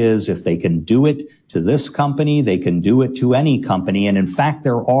fact is, if they can do it to this company, they can do it to any company. And in fact,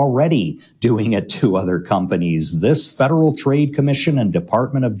 they're already doing it to other companies. This Federal Trade Commission and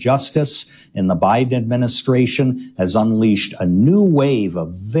Department of Justice in the Biden administration has unleashed a new wave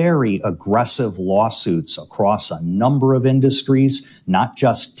of very aggressive lawsuits across a number of industries, not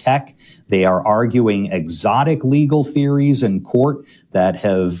just tech. They are arguing exotic legal theories in court that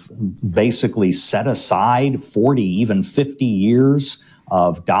have basically set aside 40, even 50 years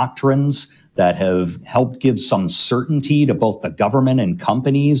of doctrines that have helped give some certainty to both the government and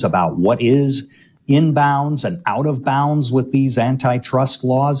companies about what is in bounds and out of bounds with these antitrust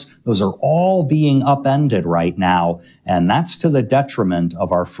laws. Those are all being upended right now, and that's to the detriment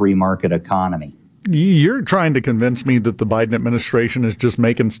of our free market economy. You're trying to convince me that the Biden administration is just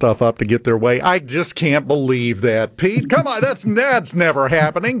making stuff up to get their way. I just can't believe that, Pete. Come on, that's never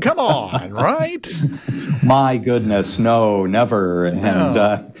happening. Come on, right? My goodness, no, never. And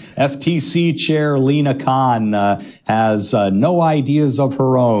FTC Chair Lena Khan has no ideas of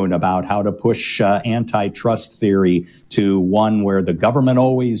her own about how to push antitrust theory to one where the government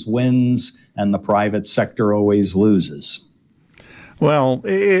always wins and the private sector always loses. Well,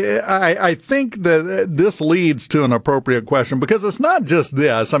 I think that this leads to an appropriate question, because it's not just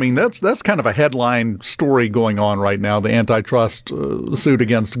this. I mean, that's kind of a headline story going on right now, the antitrust suit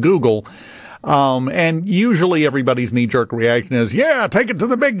against Google. And usually everybody's knee-jerk reaction is, yeah, take it to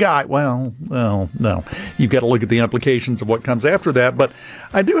the big guy. Well, no. You've got to look at the implications of what comes after that. But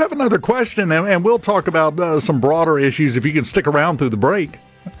I do have another question, and we'll talk about some broader issues if you can stick around through the break.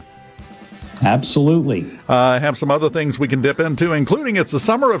 Absolutely. Have some other things we can dip into, including it's the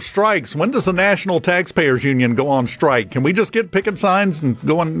summer of strikes. When does the National Taxpayers Union go on strike? Can we just get picket signs and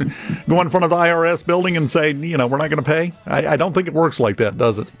go in front of the IRS building and say, we're not going to pay? I don't think it works like that,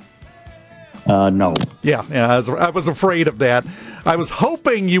 does it? No. Yeah, I was afraid of that. I was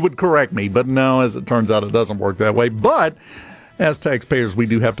hoping you would correct me, but no, as it turns out, it doesn't work that way. But as taxpayers, we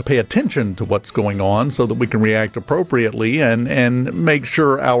do have to pay attention to what's going on so that we can react appropriately and make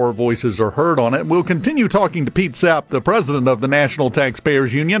sure our voices are heard on it. We'll continue talking to Pete Sepp, the president of the National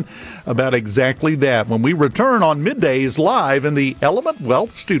Taxpayers Union, about exactly that when we return on Middays live in the Element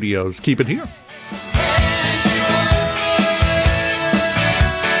Wealth Studios. Keep it here.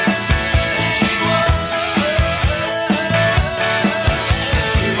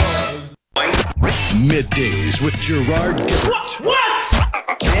 Middays with Gerard Gibert.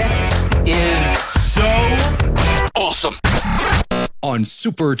 What? This is so awesome. On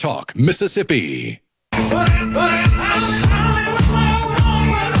SuperTalk Mississippi.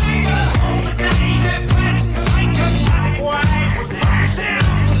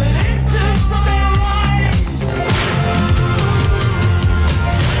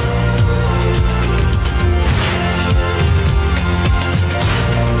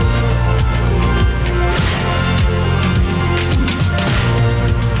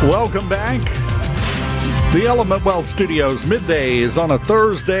 Welcome back. The Element Wealth Studios, Middays on a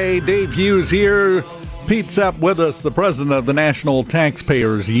Thursday. Dave Hughes here. Pete Sepp with us, the president of the National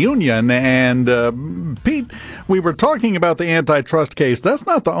Taxpayers Union. And Pete, we were talking about the antitrust case. That's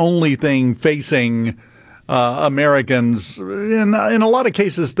not the only thing facing Americans. In a lot of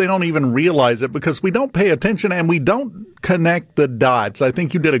cases, they don't even realize it because we don't pay attention and we don't connect the dots. I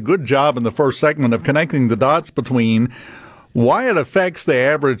think you did a good job in the first segment of connecting the dots between why it affects the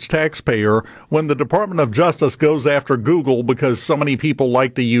average taxpayer when the Department of Justice goes after Google because so many people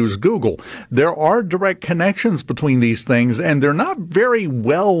like to use Google. There are direct connections between these things, and they're not very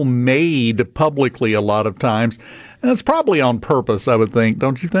well made publicly a lot of times. And it's probably on purpose, I would think.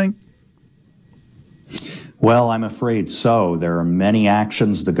 Don't you think? Well, I'm afraid so. There are many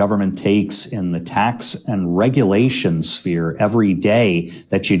actions the government takes in the tax and regulation sphere every day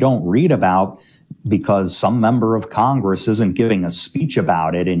that you don't read about because some member of Congress isn't giving a speech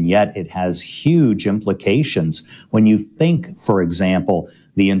about it, and yet it has huge implications. When you think, for example,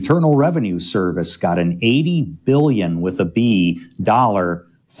 the Internal Revenue Service got an $80 billion with a B dollar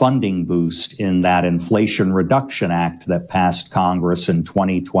funding boost in that Inflation Reduction Act that passed Congress in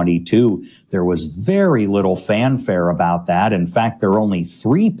 2022. There was very little fanfare about that. In fact, there are only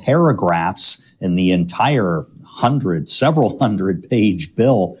 3 paragraphs in the entire several hundred-page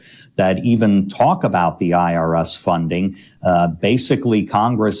bill that even talk about the IRS funding. Basically,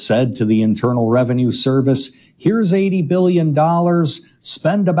 Congress said to the Internal Revenue Service, here's $80 billion,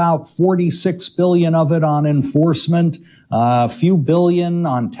 spend about $46 billion of it on enforcement, a few billion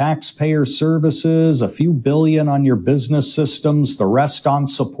on taxpayer services, a few billion on your business systems, the rest on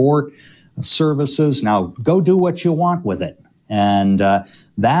support services. Now, go do what you want with it. And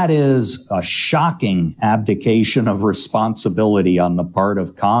that is a shocking abdication of responsibility on the part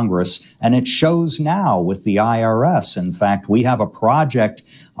of Congress, and it shows now with the IRS. In fact, we have a project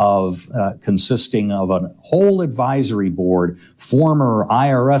of consisting of a whole advisory board, former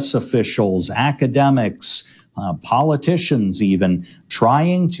IRS officials, academics, politicians even,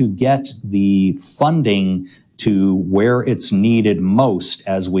 trying to get the funding to where it's needed most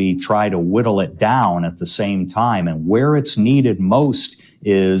as we try to whittle it down at the same time. And where it's needed most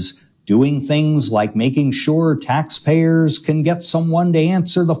is doing things like making sure taxpayers can get someone to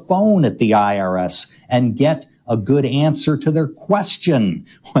answer the phone at the IRS and get a good answer to their question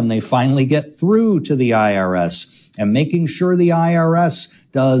when they finally get through to the IRS, and making sure the IRS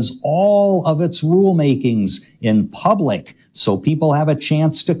does all of its rulemakings in public so people have a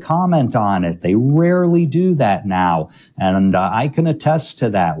chance to comment on it. They rarely do that now. And I can attest to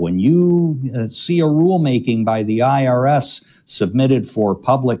that. When you see a rulemaking by the IRS submitted for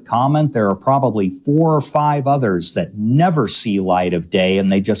public comment, there are probably 4 or 5 others that never see light of day, and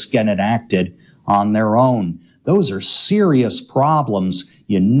they just get enacted on their own. Those are serious problems.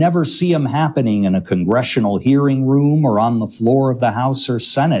 You never see them happening in a congressional hearing room or on the floor of the House or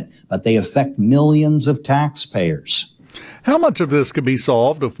Senate, but they affect millions of taxpayers. How much of this could be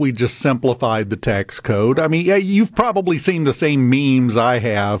solved if we just simplified the tax code? I mean, you've probably seen the same memes I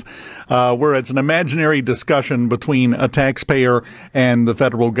have, where it's an imaginary discussion between a taxpayer and the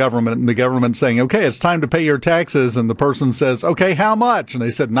federal government, and the government saying, okay, it's time to pay your taxes. And the person says, okay, how much? And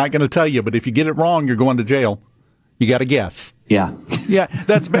they said, not going to tell you, but if you get it wrong, you're going to jail. You got to guess. Yeah. Yeah,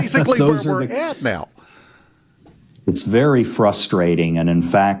 that's basically where we're at now. It's very frustrating. And in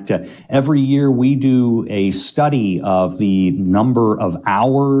fact, every year we do a study of the number of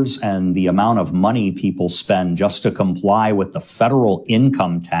hours and the amount of money people spend just to comply with the federal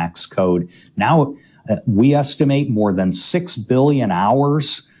income tax code. Now, we estimate more than 6 billion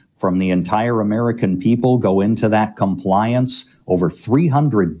hours from the entire American people go into that compliance, over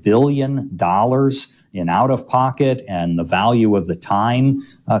 $300 billion in out-of-pocket, and the value of the time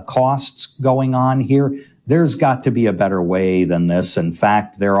costs going on here. There's got to be a better way than this. In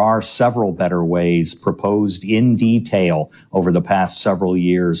fact, there are several better ways proposed in detail over the past several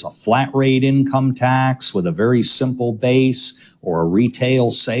years. A flat rate income tax with a very simple base, or a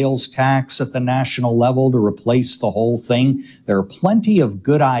retail sales tax at the national level to replace the whole thing. There are plenty of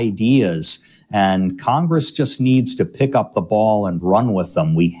good ideas, and Congress just needs to pick up the ball and run with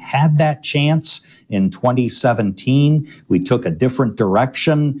them. We had that chance in 2017. We took a different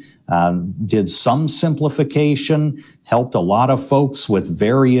direction, did some simplification, helped a lot of folks with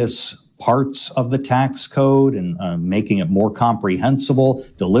various parts of the tax code and making it more comprehensible,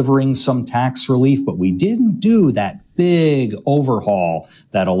 delivering some tax relief, but we didn't do that big overhaul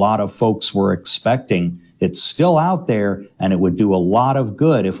that a lot of folks were expecting. It's still out there, and it would do a lot of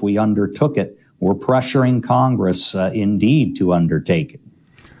good if we undertook it. We're pressuring Congress, indeed, to undertake it.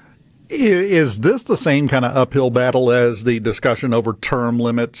 Is this the same kind of uphill battle as the discussion over term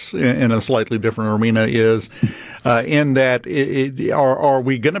limits in a slightly different arena is, in that are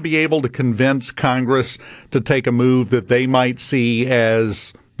we going to be able to convince Congress to take a move that they might see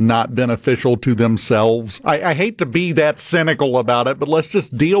as not beneficial to themselves? I hate to be that cynical about it, but let's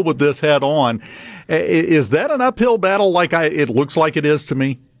just deal with this head on. Is that an uphill battle like it looks like it is to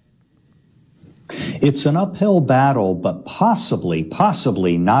me? It's an uphill battle, but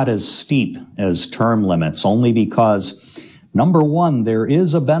possibly not as steep as term limits, only because, number one, there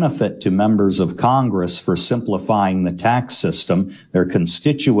is a benefit to members of Congress for simplifying the tax system. Their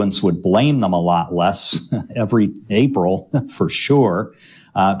constituents would blame them a lot less every April, for sure.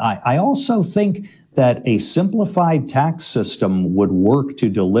 I also think that a simplified tax system would work to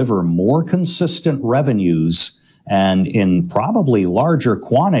deliver more consistent revenues and in probably larger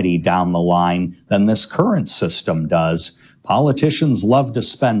quantity down the line than this current system does. Politicians love to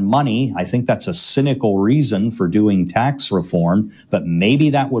spend money. I think that's a cynical reason for doing tax reform, but maybe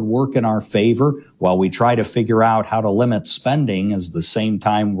that would work in our favor while we try to figure out how to limit spending at the same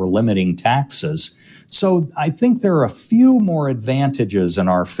time we're limiting taxes. So I think there are a few more advantages in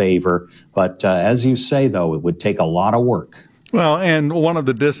our favor, but as you say, though, it would take a lot of work. Well, and one of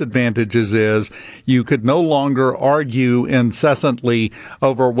the disadvantages is you could no longer argue incessantly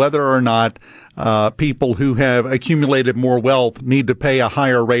over whether or not people who have accumulated more wealth need to pay a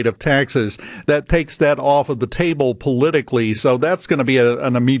higher rate of taxes. That takes that off of the table politically. So that's going to be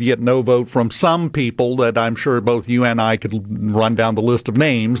an immediate no vote from some people that I'm sure both you and I could run down the list of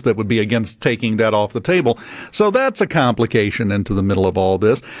names that would be against taking that off the table. So that's a complication into the middle of all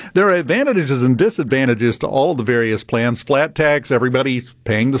this. There are advantages and disadvantages to all of the various plans. Flat tax, everybody's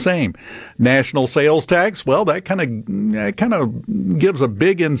paying the same. National sales tax, well, that kind of gives a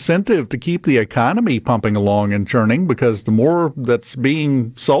big incentive to keep the economy pumping along and churning, because the more that's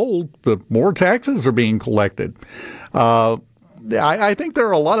being sold, the more taxes are being collected. I think there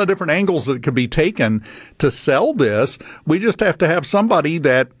are a lot of different angles that could be taken to sell this. We just have to have somebody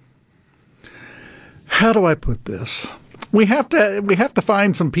that, how do I put this? We have to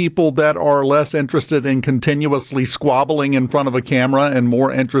find some people that are less interested in continuously squabbling in front of a camera and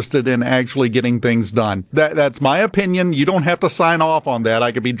more interested in actually getting things done. That's my opinion. You don't have to sign off on that.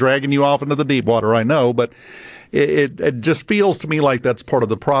 I could be dragging you off into the deep water, I know, but it just feels to me like that's part of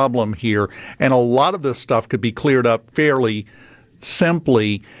the problem here. And a lot of this stuff could be cleared up fairly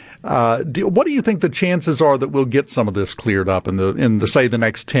simply. What do you think the chances are that we'll get some of this cleared up in say the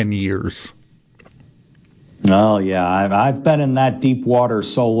next 10 years? Oh, yeah, I've been in that deep water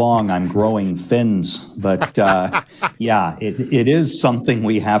so long, I'm growing fins. But, yeah, it is something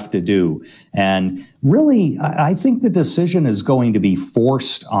we have to do. And really, I think the decision is going to be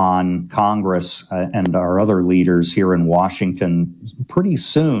forced on Congress and our other leaders here in Washington pretty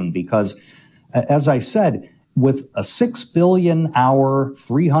soon, because, as I said, with a $6 billion,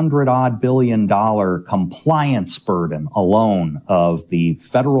 $300-odd billion compliance burden alone of the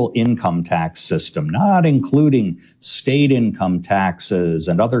federal income tax system, not including state income taxes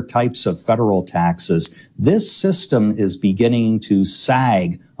and other types of federal taxes, this system is beginning to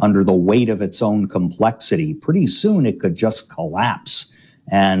sag under the weight of its own complexity. Pretty soon it could just collapse.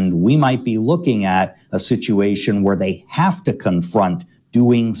 And we might be looking at a situation where they have to confront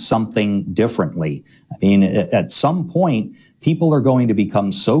doing something differently. I mean, at some point, people are going to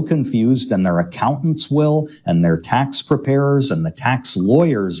become so confused, and their accountants will, and their tax preparers and the tax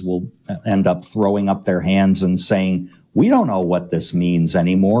lawyers will end up throwing up their hands and saying, we don't know what this means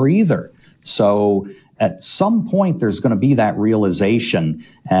anymore either. So at some point, there's going to be that realization,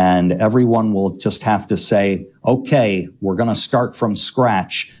 and everyone will just have to say, okay, we're going to start from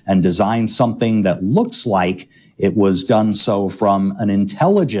scratch and design something that looks like it was done so from an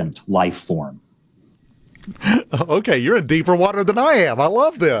intelligent life form. Okay, you're in deeper water than I am. I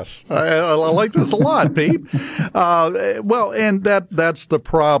love this. I like this a lot, Pete. Well, and that's the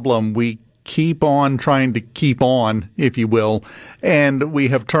problem. We keep on trying to keep on, if you will, and we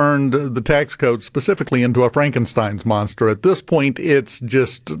have turned the tax code specifically into a Frankenstein's monster. At this point, it's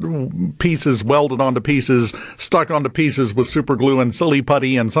just pieces welded onto pieces, stuck onto pieces with super glue and silly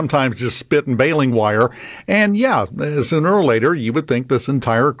putty, and sometimes just spit and baling wire. And yeah, sooner or later, you would think this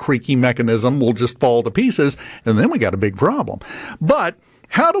entire creaky mechanism will just fall to pieces, and then we got a big problem. But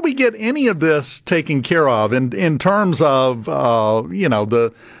how do we get any of this taken care of in terms of,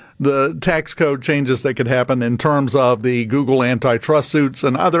 the tax code changes that could happen, in terms of the Google antitrust suits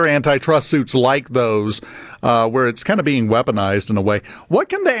and other antitrust suits like those, where it's kind of being weaponized in a way? What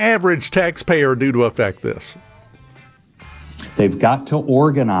can the average taxpayer do to affect this? They've got to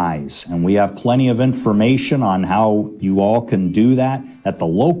organize, and we have plenty of information on how you all can do that at the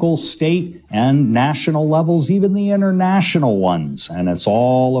local, state, and national levels, even the international ones. And it's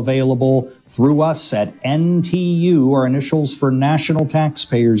all available through us at NTU, our initials for National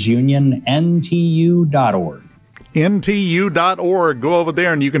Taxpayers Union, NTU.org. NTU.org. Go over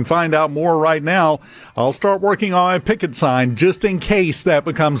there and you can find out more right now. I'll start working on my picket sign just in case that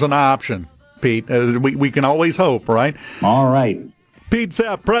becomes an option. Pete, we can always hope, right? All right. Pete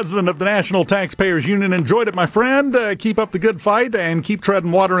Sepp, president of the National Taxpayers Union. Enjoyed it, my friend. Keep up the good fight and keep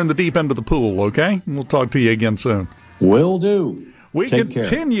treading water in the deep end of the pool, okay? We'll talk to you again soon. Will do. We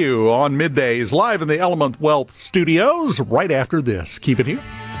continue on Middays live in the Element Wealth studios right after this. Keep it here.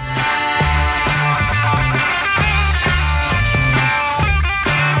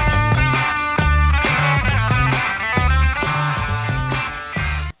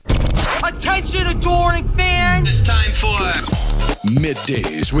 Attention, adoring fans! It's time for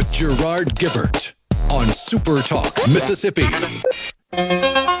Middays with Gerard Gibert on SuperTalk Mississippi.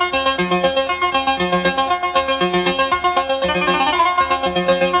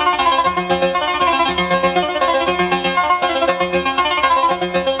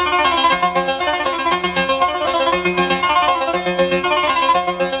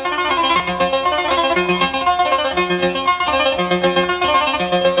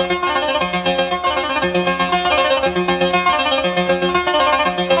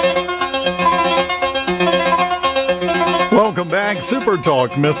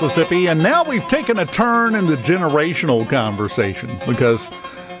 SuperTalk Mississippi, and now we've taken a turn in the generational conversation because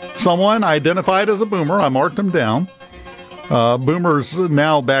someone identified as a boomer, I marked him down. Boomers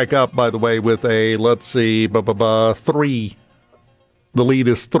now back up, by the way, with a, let's see, 3. The lead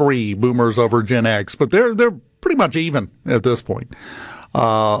is 3 boomers over Gen X, but they're pretty much even at this point.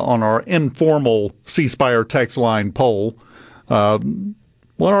 On our informal C Spire text line poll,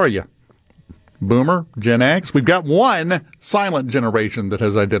 what are you? Boomer, Gen X? We've got one silent generation that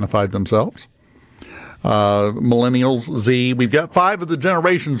has identified themselves. Millennials, Z. We've got 5 of the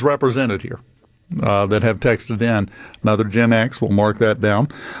generations represented here that have texted in. Another Gen X, we'll mark that down.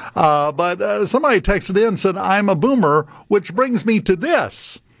 But somebody texted in and said, I'm a boomer, which brings me to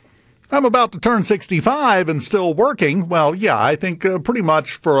this. I'm about to turn 65 and still working. Well, yeah, I think pretty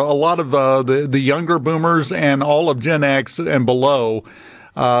much for a lot of the younger boomers and all of Gen X and below,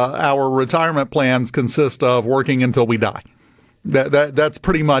 our retirement plans consist of working until we die. That's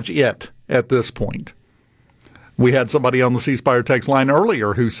pretty much it at this point. We had somebody on the C Spire text line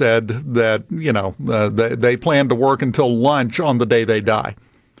earlier who said that, they plan to work until lunch on the day they die,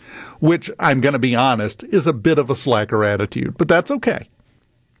 which I'm going to be honest is a bit of a slacker attitude, but that's okay.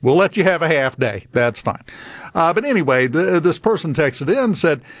 We'll let you have a half day. That's fine. But anyway, this person texted in and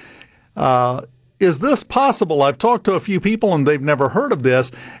said, is this possible? I've talked to a few people and they've never heard of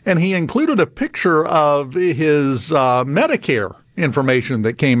this. And he included a picture of his Medicare information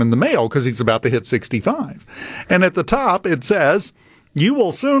that came in the mail because he's about to hit 65. And at the top, it says, you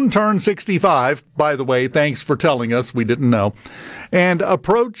will soon turn 65. By the way, thanks for telling us. We didn't know. And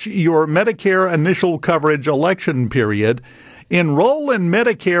approach your Medicare initial coverage election period. Enroll in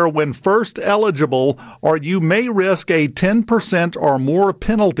Medicare when first eligible, or you may risk a 10% or more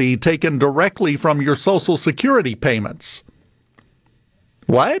penalty taken directly from your Social Security payments.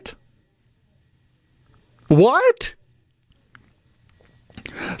 What? What?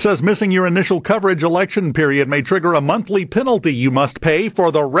 Says missing your initial coverage election period may trigger a monthly penalty you must pay for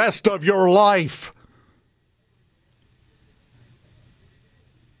the rest of your life.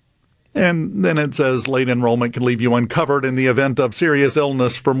 And then it says late enrollment can leave you uncovered in the event of serious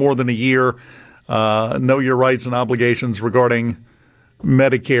illness for more than a year. Know your rights and obligations regarding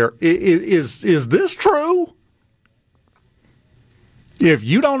Medicare. Is this true? If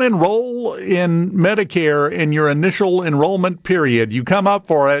you don't enroll in Medicare in your initial enrollment period, you come up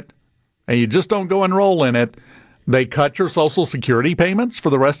for it, and you just don't go enroll in it, they cut your Social Security payments for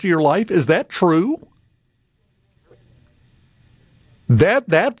the rest of your life? Is that true?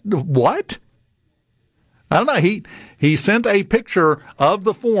 What? I don't know. He sent a picture of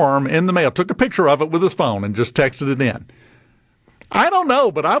the form in the mail, took a picture of it with his phone and just texted it in. I don't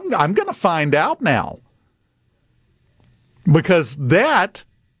know, but I'm going to find out now. Because that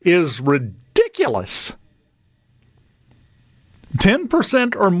is ridiculous.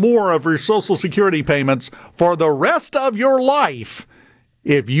 10% or more of your Social Security payments for the rest of your life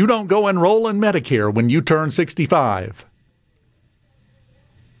if you don't go enroll in Medicare when you turn 65.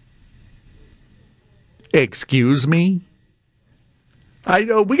 Excuse me?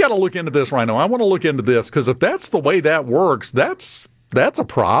 We got to look into this right now. I want to look into this because if that's the way that works, that's a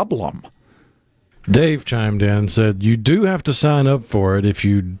problem. Dave chimed in and said, you do have to sign up for it if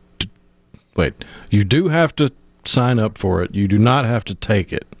you... you do have to sign up for it. You do not have to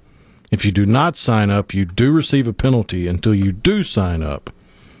take it. If you do not sign up, you do receive a penalty until you do sign up.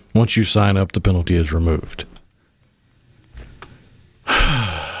 Once you sign up, the penalty is removed.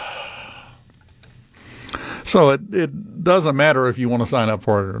 So it doesn't matter if you want to sign up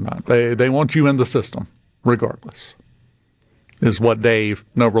for it or not. They want you in the system, regardless, is what Dave,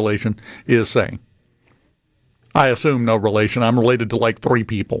 no relation, is saying. I assume no relation. I'm related to like 3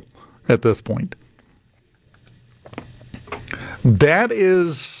 people at this point. That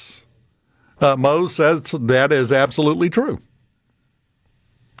is, Mo says that is absolutely true.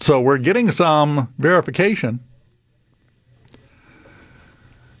 So we're getting some verification.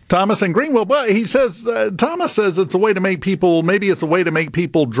 Thomas and Greenville, but he says, Thomas says it's a way to make people, maybe it's a way to make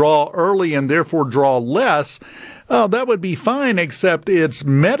people draw early and therefore draw less. That would be fine, except it's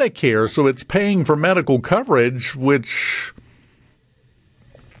Medicare, so it's paying for medical coverage, which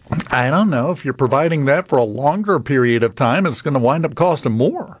I don't know. If you're providing that for a longer period of time, it's going to wind up costing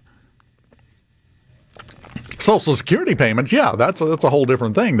more. Social Security payments, yeah, that's a whole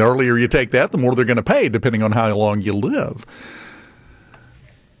different thing. The earlier you take that, the more they're going to pay, depending on how long you live.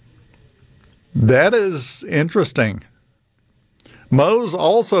 That is interesting. Mose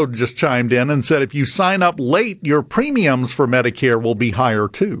also just chimed in and said if you sign up late, your premiums for Medicare will be higher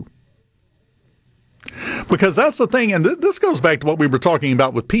too. Because that's the thing, and this goes back to what we were talking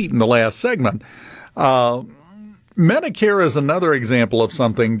about with Pete in the last segment. Medicare is another example of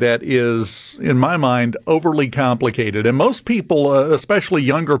something that is, in my mind, overly complicated. And most people, especially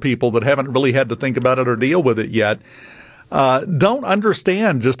younger people that haven't really had to think about it or deal with it yet, don't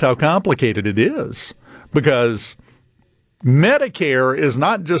understand just how complicated it is. Because Medicare is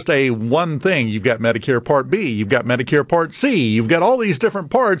not just a one thing. You've got Medicare Part B, you've got Medicare Part C, you've got all these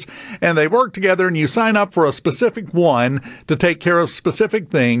different parts, and they work together, and you sign up for a specific one to take care of specific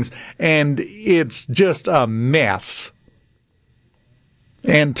things, and it's just a mess.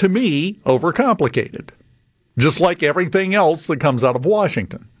 And to me, overcomplicated. Just like everything else that comes out of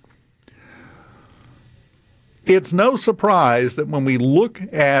Washington. It's no surprise that when we look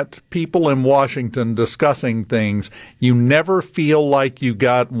at people in Washington discussing things, you never feel like you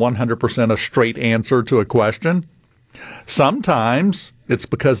got 100% a straight answer to a question. Sometimes it's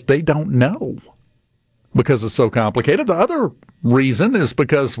because they don't know, because it's so complicated. The other reason is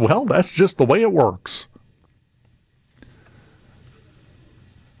because, well, that's just the way it works.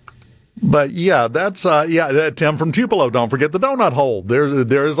 But yeah, that's Tim from Tupelo. Don't forget the donut hole.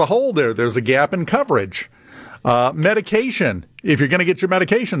 There is a hole there. There's a gap in coverage. Medication. If you're going to get your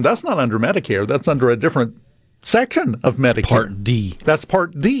medication, that's not under Medicare. That's under a different section of Medicare. Part D. That's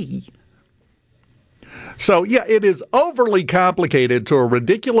Part D. So, yeah, it is overly complicated to a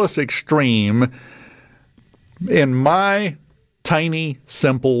ridiculous extreme. In my tiny,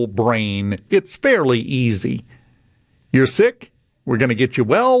 simple brain, it's fairly easy. You're sick. We're going to get you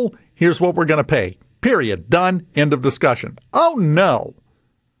well. Here's what we're going to pay. Period. Done. End of discussion. Oh, no.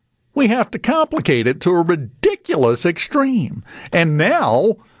 We have to complicate it to a ridiculous extreme. And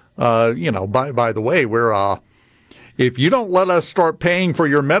now, by the way, if you don't let us start paying for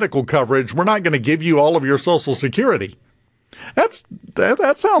your medical coverage, we're not going to give you all of your Social Security.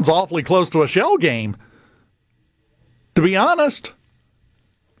 That sounds awfully close to a shell game, to be honest.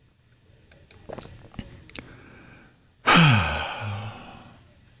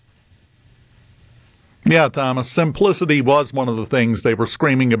 Yeah, Thomas, simplicity was one of the things they were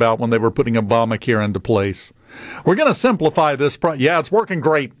screaming about when they were putting Obamacare into place. We're going to simplify this. Yeah, it's working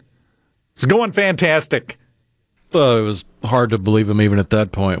great. It's going fantastic. Well, it was hard to believe them even at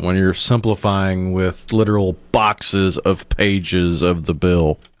that point when you're simplifying with literal boxes of pages of the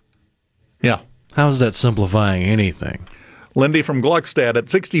bill. Yeah. How's that simplifying anything? Lindy from Gluckstadt, at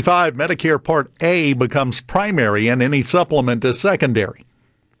 65, Medicare Part A becomes primary and any supplement is secondary.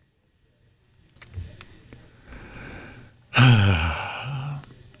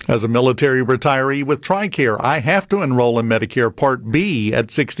 As a military retiree with TRICARE, I have to enroll in Medicare Part B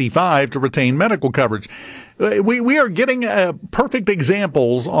at 65 to retain medical coverage. We are getting perfect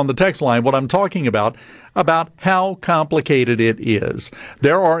examples on the text line, what I'm talking about how complicated it is.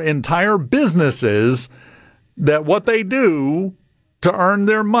 There are entire businesses that what they do to earn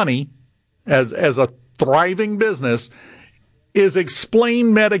their money as a thriving business is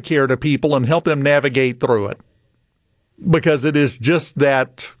explain Medicare to people and help them navigate through it. Because it is just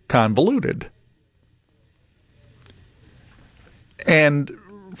that convoluted. And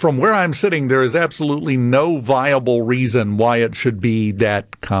from where I'm sitting, there is absolutely no viable reason why it should be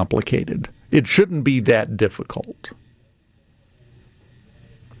that complicated. It shouldn't be that difficult.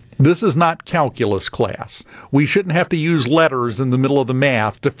 This is not calculus class. We shouldn't have to use letters in the middle of the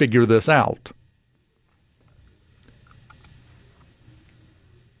math to figure this out.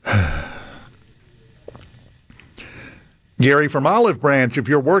 Gary from Olive Branch, if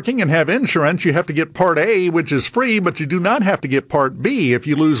you're working and have insurance, you have to get Part A, which is free, but you do not have to get Part B. If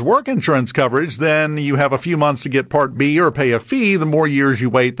you lose work insurance coverage, then you have a few months to get Part B or pay a fee. The more years you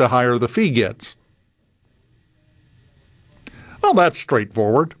wait, the higher the fee gets. Well, that's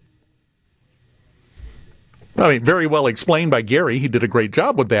straightforward. I mean, very well explained by Gary. He did a great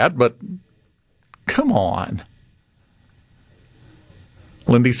job with that, but come on.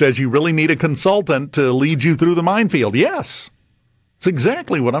 Lindy says you really need a consultant to lead you through the minefield. Yes, it's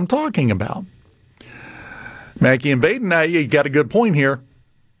exactly what I'm talking about. Mackie and Baden, you got a good point here.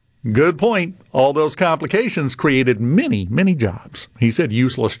 Good point. All those complications created many, many jobs. He said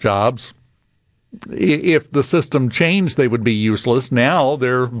useless jobs. If the system changed, they would be useless. Now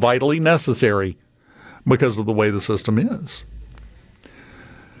they're vitally necessary because of the way the system is.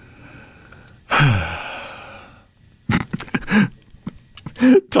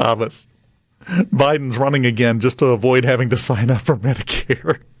 Thomas, Biden's running again just to avoid having to sign up for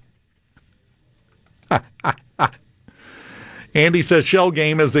Medicare. Andy says shell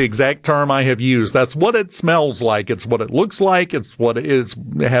game is the exact term I have used. That's what it smells like. It's what it looks like. It's what it is.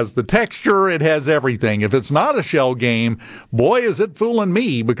 It has the texture. It has everything. If it's not a shell game, boy, is it fooling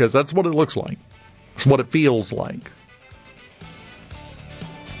me, because that's what it looks like. It's what it feels like.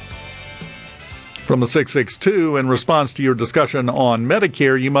 From the 662, in response to your discussion on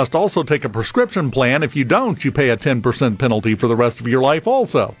Medicare, you must also take a prescription plan. If you don't, you pay a 10% penalty for the rest of your life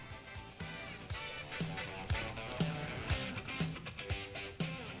also.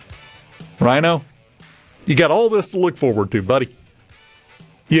 Rhino, you got all this to look forward to, buddy.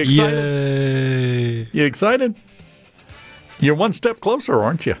 You excited? Yay. You excited? You're one step closer,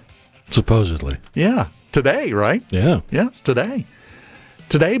 aren't you? Supposedly. Yeah. Today, right? Yeah. Yes, today.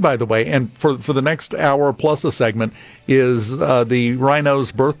 Today, by the way, and for the next hour plus a segment, is the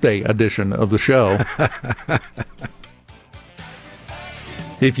Rhino's birthday edition of the show.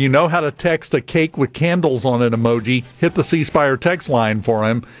 If you know how to text a cake with candles on it emoji, hit the C Spire text line for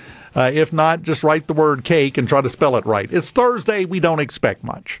him. If not, just write the word cake and try to spell it right. It's Thursday. We don't expect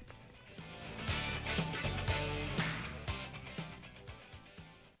much.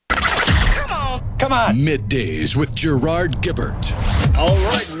 Come on. Middays with Gerard Gibert. All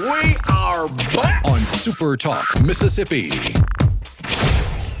right, we are back on SuperTalk Mississippi.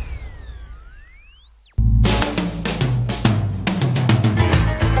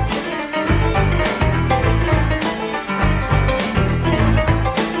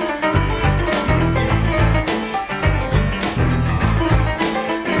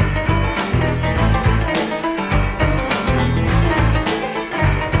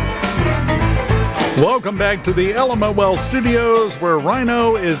 Welcome back to the LMOL studios, where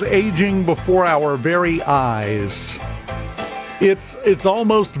Rhino is aging before our very eyes. It's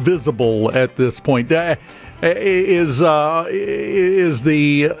almost visible at this point. Is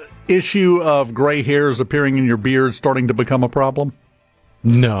the issue of gray hairs appearing in your beard starting to become a problem?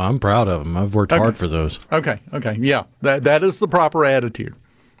 No, I'm proud of them. I've worked hard for those. Okay, yeah. That is the proper attitude.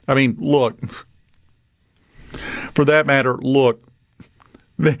 I mean, look, for that matter, look,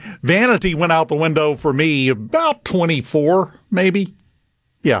 vanity went out the window for me about 24, maybe.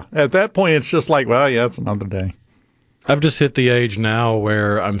 Yeah, at that point, it's just like, well, yeah, it's another day. I've just hit the age now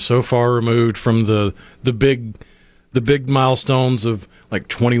where I'm so far removed from the big milestones of like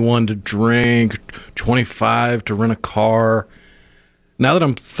 21 to drink, 25 to rent a car. Now that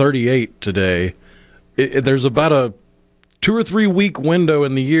I'm 38 today, there's about a 2 or 3 week window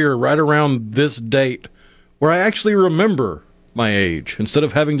in the year right around this date where I actually remember my age instead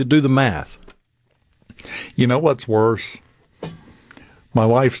of having to do the math. You know what's worse? My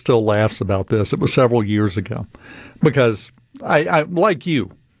wife still laughs about this. It was several years ago because I like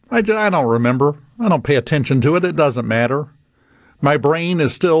you, I don't remember. I don't pay attention to it. It doesn't matter. My brain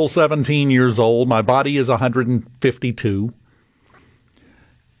is still 17 years old. My body is 152.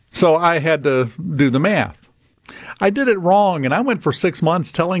 So I had to do the math. I did it wrong, and I went for 6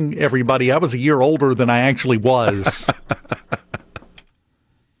 months telling everybody I was a year older than I actually was.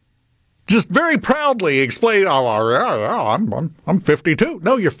 Just very proudly explain, I'm 52.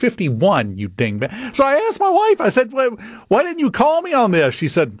 No, you're 51, you dingbat. So I asked my wife, I said, why didn't you call me on this? She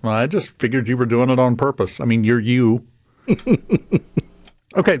said, well, I just figured you were doing it on purpose. I mean, you're you.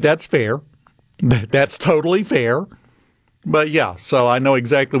 Okay, that's fair. That's totally fair. But yeah, so I know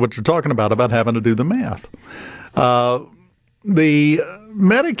exactly what you're talking about having to do the math. The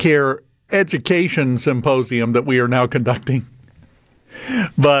Medicare Education Symposium that we are now conducting,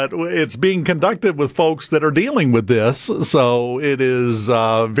 but it's being conducted with folks that are dealing with this, so it is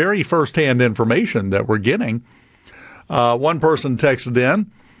very firsthand information that we're getting. One person texted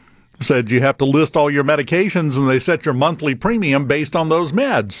in, said you have to list all your medications and they set your monthly premium based on those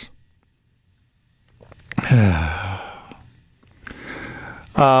meds.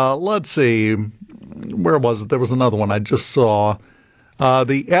 Let's see. Where was it? There was another one I just saw.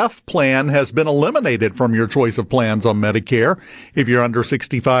 The F plan has been eliminated from your choice of plans on Medicare. If you're under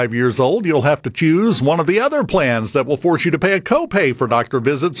 65 years old, you'll have to choose one of the other plans that will force you to pay a copay for doctor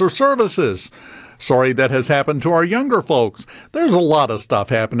visits or services. Sorry that has happened to our younger folks. There's a lot of stuff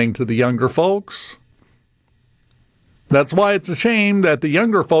happening to the younger folks. That's why it's a shame that the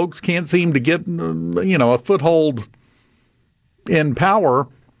younger folks can't seem to get, a foothold in power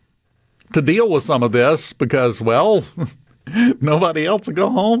to deal with some of this because, well, nobody else will go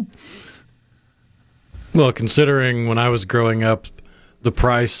home. Well, considering when I was growing up, the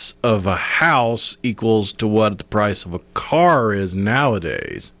price of a house equals to what the price of a car is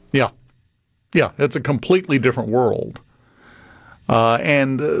nowadays. Yeah, it's a completely different world.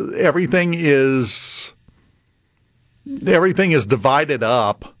 And everything is divided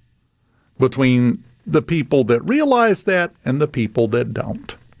up between the people that realize that and the people that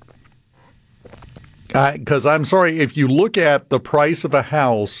don't. Because I'm sorry, if you look at the price of a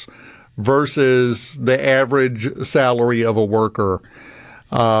house versus the average salary of a worker,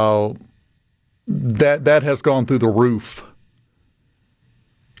 that has gone through the roof.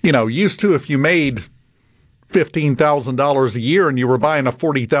 Used to, if you made $15,000 a year and you were buying a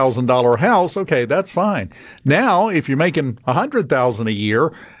 $40,000 house, okay, that's fine. Now, if you're making $100,000 a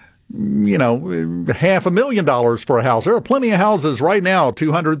year, $500,000 for a house. There are plenty of houses right now,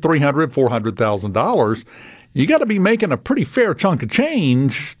 $200,000, $300,000, $400,000. You got to be making a pretty fair chunk of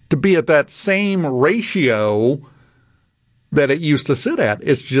change to be at that same ratio that it used to sit at.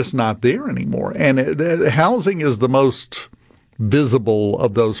 It's just not there anymore. And housing is the most visible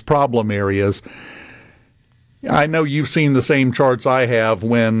of those problem areas. I know you've seen the same charts I have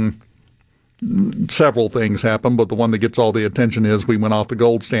when several things happen, but the one that gets all the attention is we went off the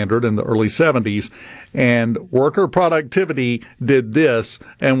gold standard in the early 70s, and worker productivity did this,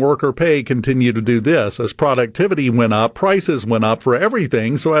 and worker pay continued to do this. As productivity went up, prices went up for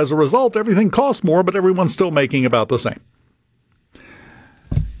everything, so as a result, everything costs more, but everyone's still making about the same.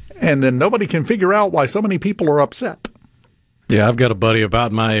 And then nobody can figure out why so many people are upset. Yeah, I've got a buddy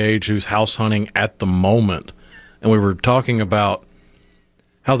about my age who's house hunting at the moment, and we were talking about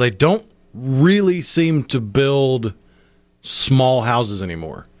how they don't really seem to build small houses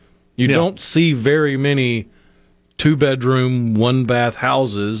anymore. You don't see very many 2-bedroom, 1-bath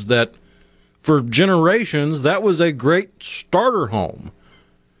houses that, for generations, that was a great starter home.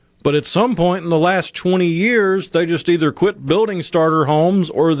 But at some point in the last 20 years, they just either quit building starter homes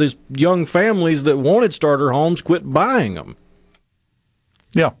or the young families that wanted starter homes quit buying them.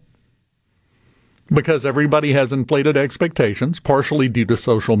 Yeah. Because everybody has inflated expectations, partially due to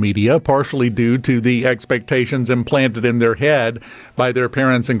social media, partially due to the expectations implanted in their head by their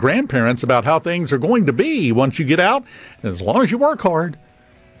parents and grandparents about how things are going to be once you get out. As long as you work hard,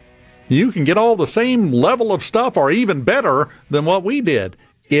 you can get all the same level of stuff or even better than what we did.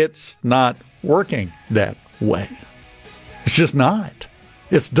 It's not working that way. It's just not.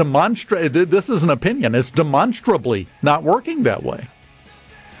 It's this is an opinion. It's demonstrably not working that way.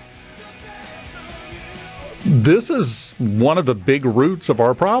 This is one of the big roots of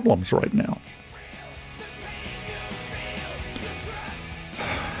our problems right now.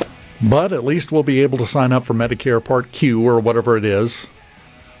 But at least we'll be able to sign up for Medicare Part Q or whatever it is.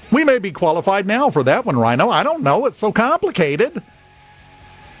 We may be qualified now for that one, Rhino. I don't know. It's so complicated.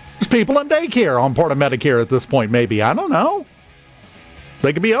 There's people in daycare on part of Medicare at this point, maybe. I don't know.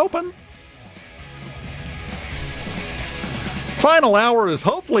 They could be open. Final hour is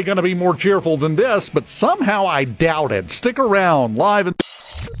hopefully going to be more cheerful than this, but somehow I doubt it. Stick around live.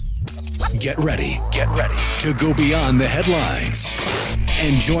 Get ready to go beyond the headlines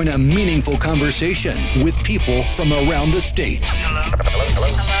and join a meaningful conversation with people from around the state.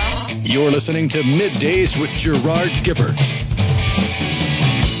 Hello? You're listening to Middays with Gerard Gibert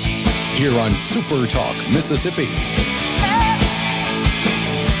here on SuperTalk Mississippi.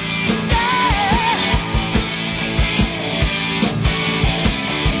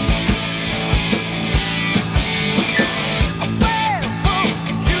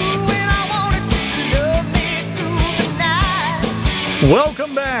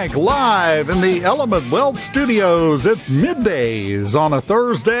 Welcome back live in the Element Wealth Studios. It's Middays on a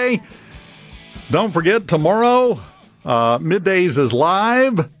Thursday. Don't forget, tomorrow, Middays is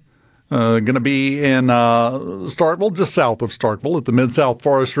live. Going to be in Starkville, just south of Starkville, at the Mid-South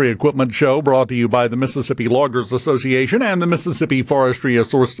Forestry Equipment Show, brought to you by the Mississippi Loggers Association and the Mississippi Forestry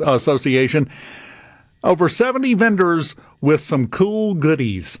Association. Over 70 vendors with some cool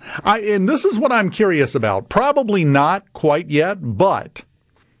goodies. And this is what I'm curious about. Probably not quite yet, but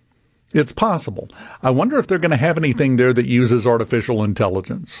it's possible. I wonder if they're going to have anything there that uses artificial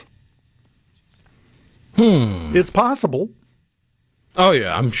intelligence. It's possible. Oh,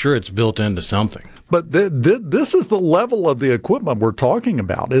 yeah, I'm sure it's built into something. But this is the level of the equipment we're talking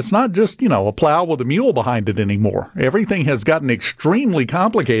about. It's not just, a plow with a mule behind it anymore. Everything has gotten extremely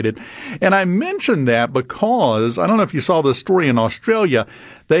complicated. And I mention that because, I don't know if you saw this story in Australia,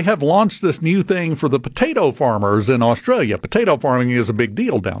 they have launched this new thing for the potato farmers in Australia. Potato farming is a big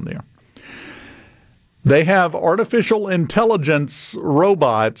deal down there. They have artificial intelligence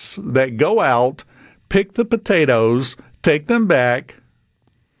robots that go out, pick the potatoes, take them back,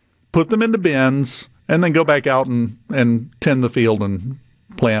 put them into bins, and then go back out and tend the field and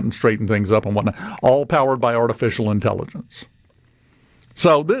plant and straighten things up and whatnot, all powered by artificial intelligence.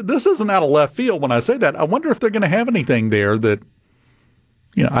 So this isn't out of left field when I say that. I wonder if they're going to have anything there that,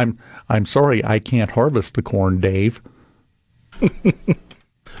 I'm sorry, I can't harvest the corn, Dave.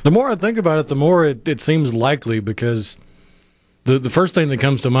 The more I think about it, the more it seems likely, because the first thing that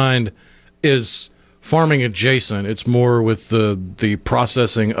comes to mind is farming adjacent. It's more with the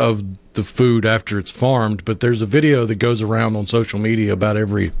processing of the food after it's farmed. But there's a video that goes around on social media about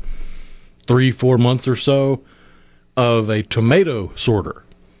every 3-4 months or so of a tomato sorter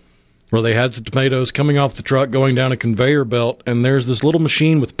where they had the tomatoes coming off the truck, going down a conveyor belt, and there's this little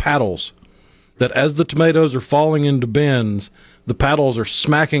machine with paddles that as the tomatoes are falling into bins, the paddles are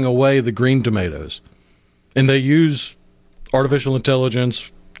smacking away the green tomatoes. And they use artificial intelligence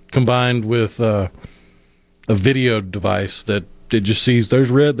combined with a video device that it just sees there's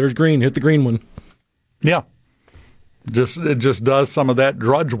red, there's green, hit the green one. Yeah. It just does some of that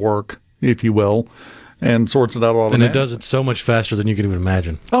drudge work, if you will, and sorts it out all. And it does it so much faster than you can even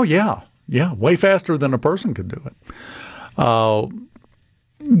imagine. Oh, yeah. Yeah, way faster than a person could do it.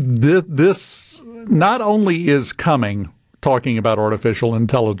 This not only is coming, talking about artificial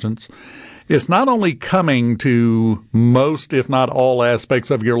intelligence, it's not only coming to most, if not all,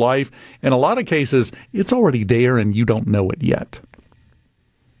 aspects of your life. In a lot of cases, it's already there and you don't know it yet.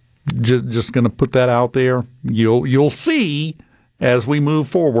 Just going to put that out there. You'll see as we move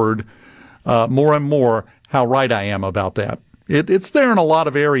forward more and more how right I am about that. It's there in a lot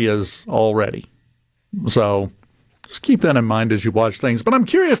of areas already. So just keep that in mind as you watch things. But I'm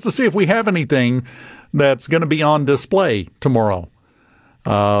curious to see if we have anything that's going to be on display tomorrow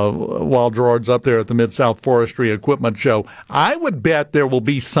while Gerard's up there at the Mid-South Forestry Equipment Show. I would bet there will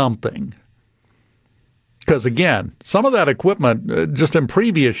be something. Because, again, some of that equipment, just in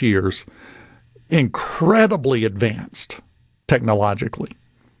previous years, incredibly advanced technologically.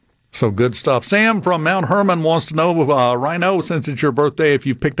 So good stuff. Sam from Mount Hermon wants to know, Rhino, since it's your birthday, if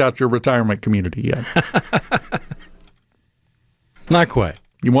you've picked out your retirement community yet. Not quite.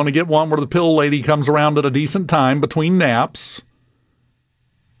 You want to get one where the pill lady comes around at a decent time between naps.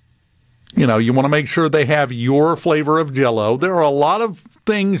 You know, you want to make sure they have your flavor of Jell-O. There are a lot of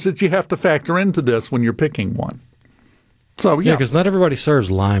things that you have to factor into this when you're picking one. So yeah, because not everybody serves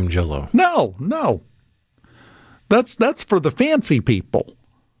lime Jell-O. No. That's for the fancy people.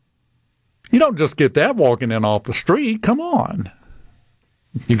 You don't just get that walking in off the street. Come on.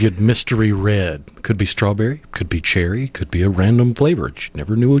 You get mystery red. Could be strawberry, could be cherry, could be a random flavor that you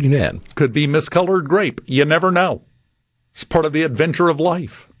never knew you had. Could be miscolored grape. You never know. It's part of the adventure of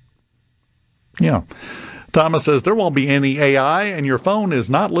life. Yeah. Thomas says there won't be any AI and your phone is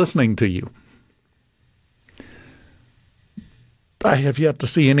not listening to you. I have yet to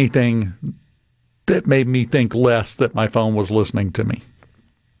see anything that made me think less that my phone was listening to me.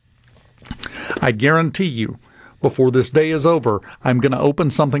 I guarantee you, before this day is over, I'm going to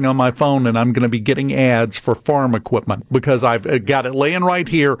open something on my phone and I'm going to be getting ads for farm equipment because I've got it laying right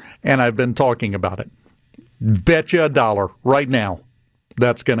here and I've been talking about it. Bet you $1 right now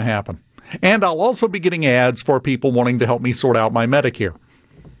that's going to happen. And I'll also be getting ads for people wanting to help me sort out my Medicare.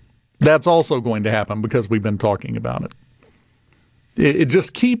 That's also going to happen because we've been talking about it. It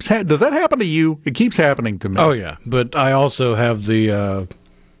just keeps does that happen to you? It keeps happening to me. Oh, yeah. But I also have the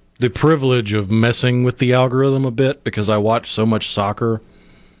privilege of messing with the algorithm a bit because I watch so much soccer,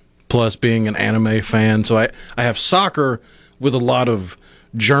 plus being an anime fan. So I have soccer with a lot of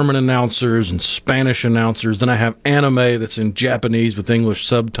German announcers and Spanish announcers. Then I have anime that's in Japanese with English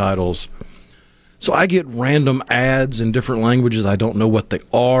subtitles. So I get random ads in different languages. I don't know what they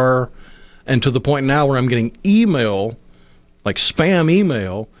are. And to the point now where I'm getting email, like spam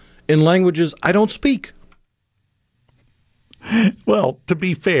email, in languages I don't speak. Well, to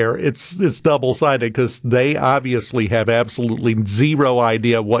be fair, it's double-sided because they obviously have absolutely zero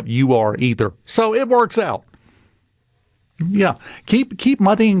idea what you are either. So it works out. Yeah, keep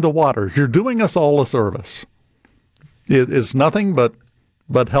muddying the waters. You're doing us all a service. It's nothing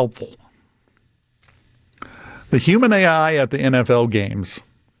but helpful. The human AI at the NFL games.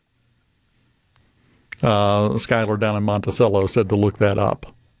 Skylar down in Monticello said to look that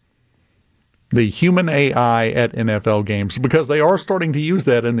up. The human AI at NFL games, because they are starting to use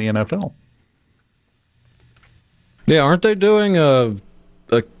that in the NFL. Yeah, aren't they doing a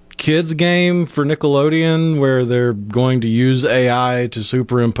kids game for Nickelodeon where they're going to use AI to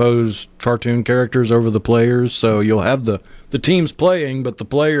superimpose cartoon characters over the players? So you'll have the teams playing, but the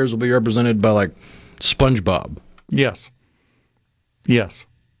players will be represented by, like, SpongeBob. Yes.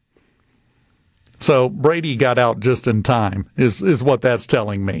 So Brady got out just in time, is what that's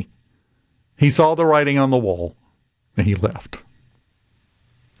telling me. He saw the writing on the wall, and he left.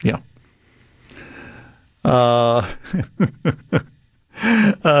 Yeah.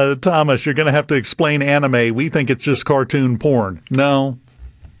 Thomas, you're going to have to explain anime. We think it's just cartoon porn. No,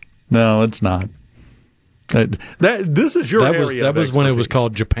 it's not. This is your area. That was when it was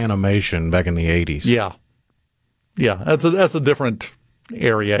called Japanimation back in the 80s. Yeah. That's a different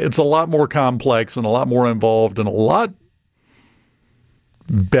area. It's a lot more complex and a lot more involved and a lot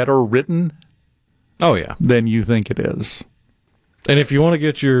better written. Oh, yeah. Than you think it is. And if you want to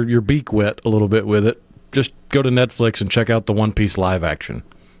get your beak wet a little bit with it, just go to Netflix and check out the One Piece live action.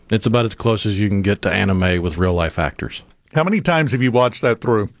 It's about as close as you can get to anime with real-life actors. How many times have you watched that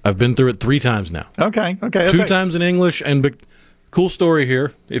through? I've been through it 3 times now. Okay. 2 times in English, and cool story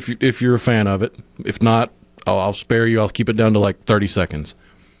here, if you're a fan of it. If not, I'll spare you. I'll keep it down to like 30 seconds.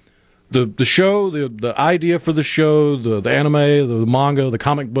 The show, the idea for the show, the anime, the manga, the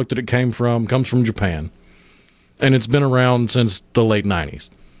comic book that it comes from Japan. And it's been around since the late 90s.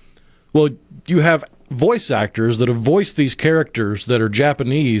 Well, you have voice actors that have voiced these characters that are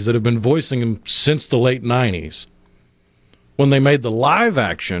Japanese that have been voicing them since the late 90s. When they made the live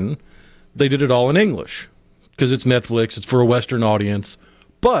action, they did it all in English because it's Netflix, it's for a Western audience.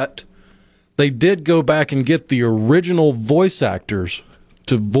 But they did go back and get the original voice actors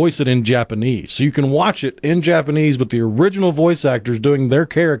to voice it in Japanese. So you can watch it in Japanese, but the original voice actors doing their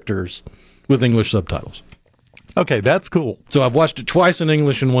characters with English subtitles. Okay, that's cool. So I've watched it twice in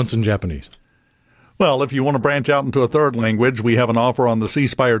English and once in Japanese. Well, if you want to branch out into a third language, we have an offer on the C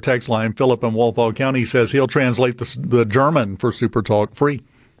Spire text line. Philip in Walthall County says he'll translate the German for SuperTalk free.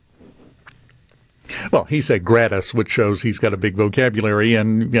 Well, he said gratis, which shows he's got a big vocabulary,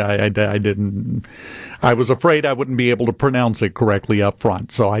 and I didn't. I was afraid I wouldn't be able to pronounce it correctly up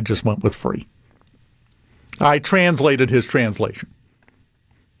front, so I just went with free. I translated his translation.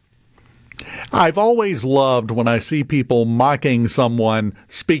 I've always loved when I see people mocking someone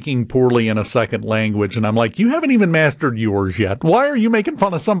speaking poorly in a second language, and I'm like, you haven't even mastered yours yet. Why are you making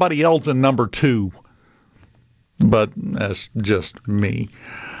fun of somebody else in number 2? But that's just me.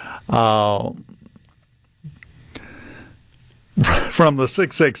 From the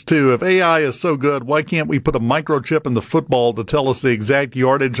 662, if AI is so good, why can't we put a microchip in the football to tell us the exact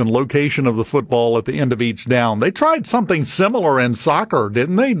yardage and location of the football at the end of each down? They tried something similar in soccer,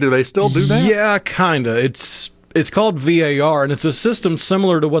 didn't they? Do they still do that? Yeah, kind of. It's called VAR, and it's a system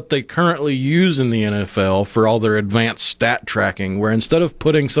similar to what they currently use in the NFL for all their advanced stat tracking, where instead of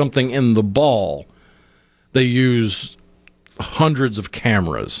putting something in the ball, they use hundreds of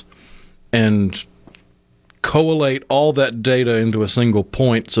cameras and collate all that data into a single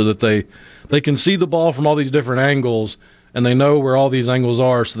point so that they can see the ball from all these different angles, and they know where all these angles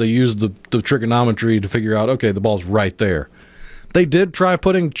are, so they use the trigonometry to figure out, okay, the ball's right there. They did try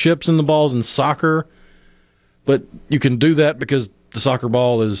putting chips in the balls in soccer, but you can do that because the soccer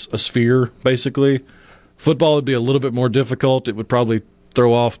ball is a sphere, basically. Football would be a little bit more difficult. It would probably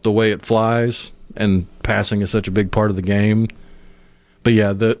throw off the way it flies, and passing is such a big part of the game. But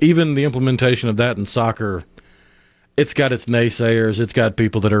yeah, even the implementation of that in soccer, it's got its naysayers. It's got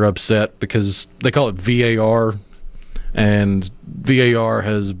people that are upset because they call it VAR, and VAR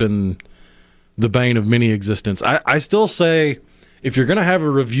has been the bane of many existence. I still say if you're going to have a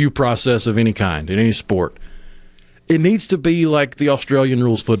review process of any kind in any sport, it needs to be like the Australian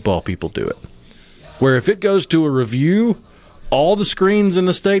rules football people do it, where if it goes to a review, all the screens in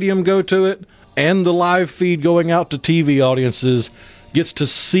the stadium go to it, and the live feed going out to TV audiences gets to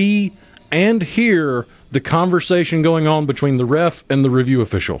see and hear the conversation going on between the ref and the review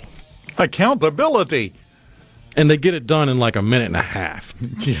official. Accountability. And they get it done in like a minute and a half.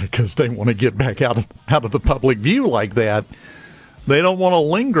 Yeah, because they want to get back out of the public view like that. They don't want to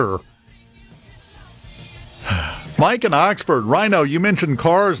linger. Mike in Oxford. Rhino, you mentioned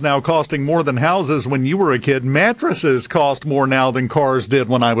cars now costing more than houses when you were a kid. Mattresses cost more now than cars did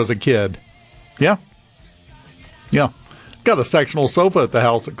when I was a kid. Yeah. Got a sectional sofa at the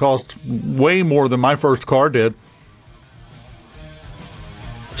house that cost way more than my first car did.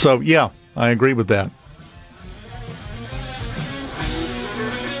 So, yeah, I agree with that.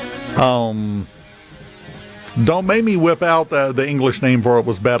 Don't make me whip out the English name for it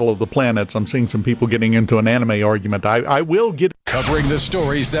was Battle of the Planets. I'm seeing some people getting into an anime argument. I will get... Covering the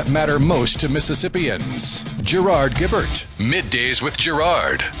stories that matter most to Mississippians. Gerard Gibert. Middays with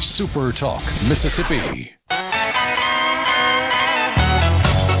Gerard. SuperTalk Mississippi.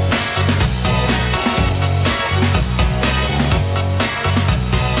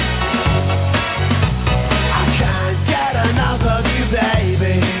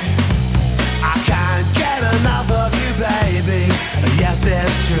 Yes,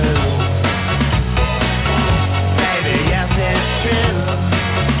 it's true. Baby, yes, it's true.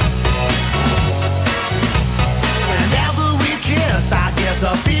 Whenever we kiss, I get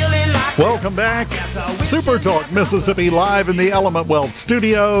a feeling like... Welcome back. SuperTalk Mississippi live in the Element Wealth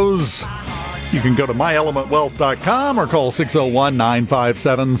studios. You can go to myelementwealth.com or call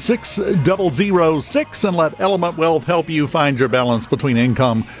 601-957-6006 and let Element Wealth help you find your balance between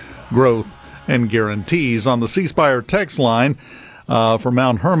income, growth, and guarantees. On the C Spire text line, for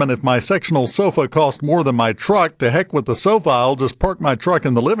Mount Herman, if my sectional sofa cost more than my truck, to heck with the sofa, I'll just park my truck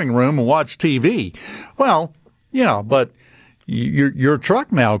in the living room and watch TV. Well, yeah, but your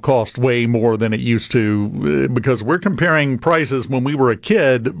truck now costs way more than it used to because we're comparing prices when we were a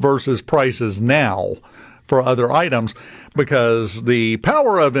kid versus prices now for other items because the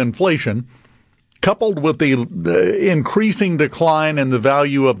power of inflation coupled with the increasing decline in the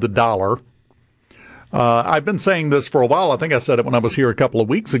value of the dollar. I've been saying this for a while. I think I said it when I was here a couple of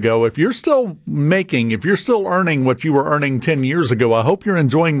weeks ago. If you're still earning what you were earning 10 years ago, I hope you're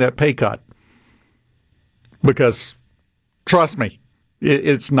enjoying that pay cut. Because, trust me,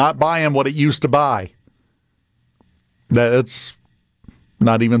 it's not buying what it used to buy. That's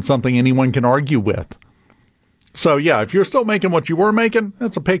not even something anyone can argue with. So, yeah, if you're still making what you were making,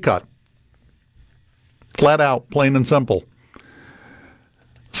 that's a pay cut. Flat out, plain and simple.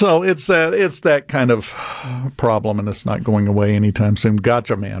 So it's that kind of problem, and it's not going away anytime soon.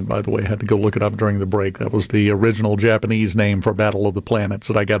 Gotcha Man, by the way, had to go look it up during the break. That was the original Japanese name for Battle of the Planets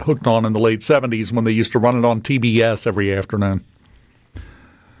that I got hooked on in the late 70s when they used to run it on TBS every afternoon.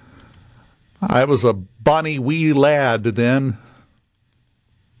 I was a bonny wee lad then.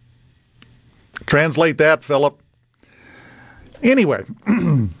 Translate that, Philip. Anyway,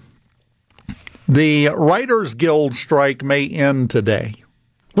 the Writers Guild strike may end today.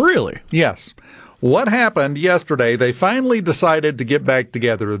 Really? Yes. What happened yesterday, they finally decided to get back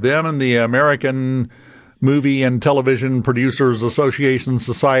together. Them and the American Movie and Television Producers Association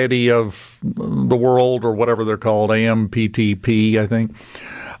Society of the World, or whatever they're called, AMPTP, I think.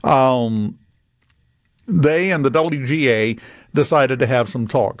 They and the WGA decided to have some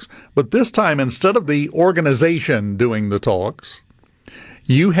talks. But this time, instead of the organization doing the talks,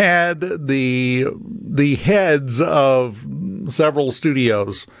 you had the heads of several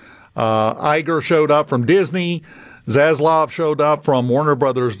studios. Iger showed up from Disney. Zaslav showed up from Warner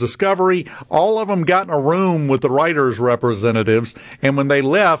Brothers Discovery. All of them got in a room with the writers' representatives. And when they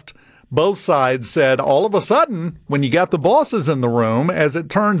left, both sides said, all of a sudden, when you got the bosses in the room, as it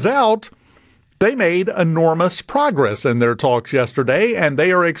turns out, they made enormous progress in their talks yesterday, and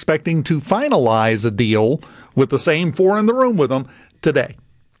they are expecting to finalize a deal with the same four in the room with them today.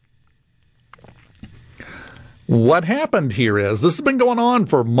 What happened here is, this has been going on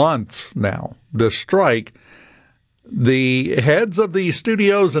for months now, this strike. The heads of the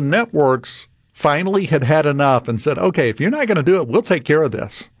studios and networks finally had enough and said, okay, if you're not going to do it, we'll take care of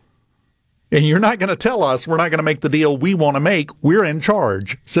this. And you're not going to tell us we're not going to make the deal we want to make. We're in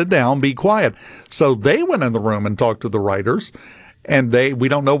charge. Sit down, be quiet. So they went in the room and talked to the writers, and we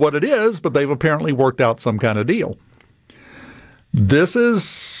don't know what it is, but they've apparently worked out some kind of deal. This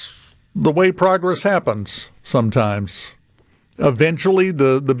is the way progress happens sometimes. Eventually,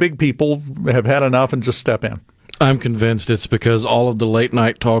 the big people have had enough and just step in. I'm convinced it's because all of the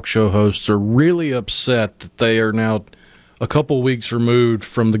late-night talk show hosts are really upset that they are now a couple weeks removed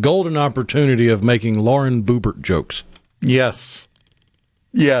from the golden opportunity of making Lauren Boebert jokes. Yes.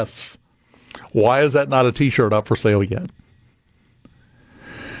 Yes. Why is that not a T-shirt up for sale yet?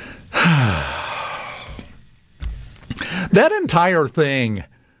 That entire thing,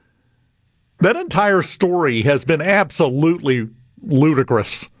 that entire story has been absolutely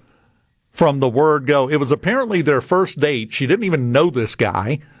ludicrous from the word go. It was apparently their first date. She didn't even know this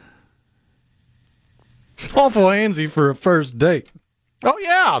guy. Awful handsy for a first date. Oh,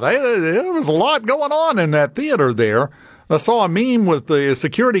 yeah. There was a lot going on in that theater there. I saw a meme with the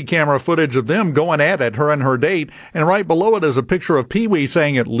security camera footage of them going at it, her and her date, and right below it is a picture of Pee-wee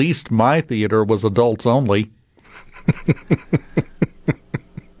saying, at least my theater was adults only.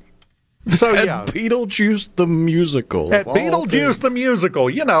 So, yeah. At Beetlejuice the Musical. At Beetlejuice the Musical.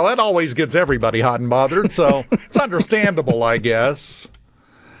 You know, it always gets everybody hot and bothered, so it's understandable, I guess.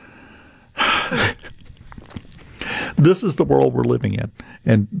 This is the world we're living in,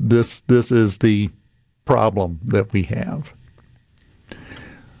 and this is the problem that we have.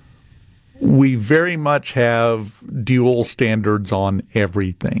 We very much have dual standards on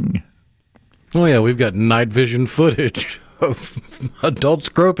everything. Oh, yeah, we've got night vision footage of adults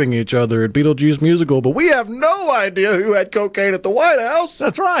groping each other at Beetlejuice Musical, but we have no idea who had cocaine at the White House.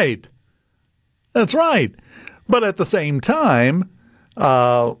 That's right. That's right. But at the same time,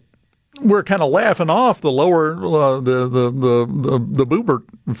 we're kind of laughing off the lower the Boebert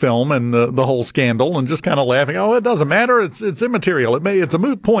film and the whole scandal, and just kind of laughing. Oh, it doesn't matter. It's immaterial. It's a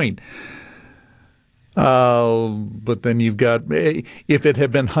moot point. But then you've got, if it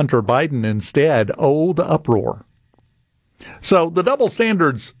had been Hunter Biden instead, oh, the uproar. So the double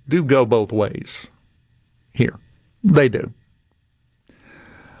standards do go both ways here. They do.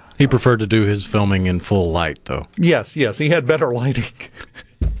 He preferred to do his filming in full light, though. Yes, he had better lighting.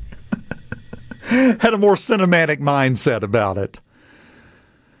 Had a more cinematic mindset about it.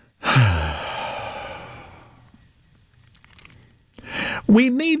 We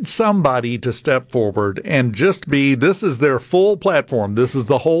need somebody to step forward and just be, this is their full platform. This is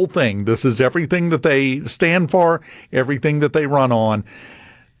the whole thing. This is everything that they stand for, everything that they run on.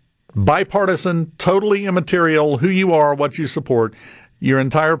 Bipartisan, totally immaterial, who you are, what you support. Your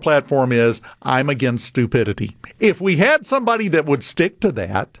entire platform is, I'm against stupidity. If we had somebody that would stick to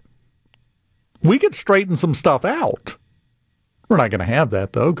that, we could straighten some stuff out. We're not going to have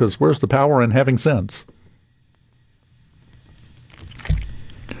that, though, because where's the power in having sense?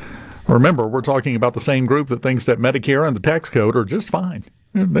 Remember, we're talking about the same group that thinks that Medicare and the tax code are just fine.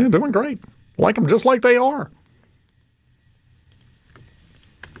 They're doing great. Like them just like they are.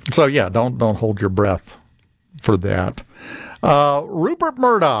 So, yeah, don't hold your breath for that. Rupert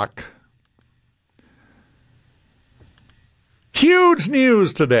Murdoch. Huge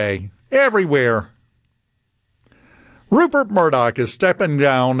news today, everywhere. Rupert Murdoch is stepping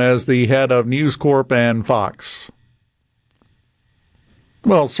down as the head of News Corp and Fox.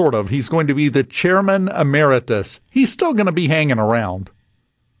 Well, sort of. He's going to be the chairman emeritus. He's still going to be hanging around.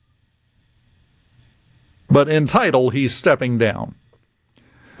 But in title, he's stepping down.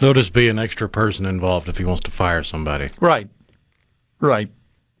 There'll just be an extra person involved if he wants to fire somebody. Right.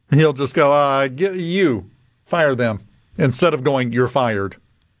 He'll just go, fire them, instead of going, you're fired.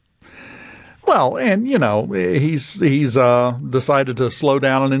 Well, and, he's decided to slow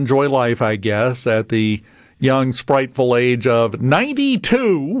down and enjoy life, I guess, at the young, spriteful age of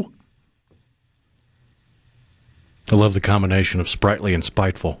 92. I love the combination of sprightly and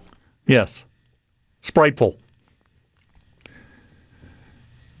spiteful. Yes, spriteful.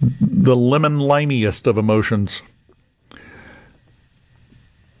 The lemon-limiest of emotions.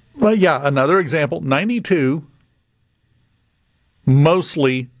 Well, yeah, another example, 92,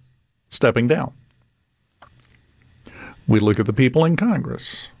 mostly stepping down. We look at the people in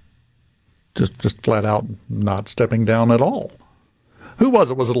Congress. Just flat out not stepping down at all. Who was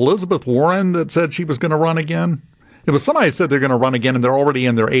it? Was it Elizabeth Warren that said she was going to run again? It was somebody who said they're going to run again, and they're already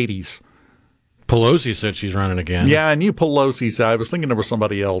in their 80s. Pelosi said she's running again. Yeah, I knew Pelosi said. I was thinking there was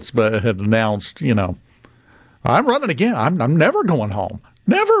somebody else, but had announced, I'm running again. I'm never going home.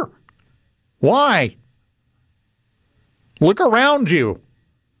 Never. Why? Look around you.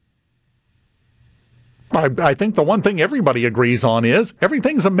 I think the one thing everybody agrees on is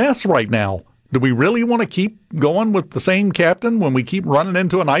everything's a mess right now. Do we really want to keep going with the same captain when we keep running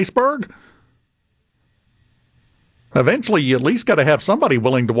into an iceberg? Eventually, you at least got to have somebody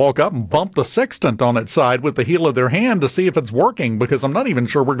willing to walk up and bump the sextant on its side with the heel of their hand to see if it's working, because I'm not even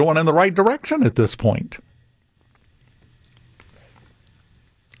sure we're going in the right direction at this point.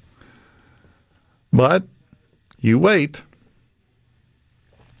 But you wait.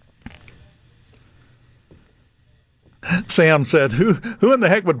 Sam said, who in the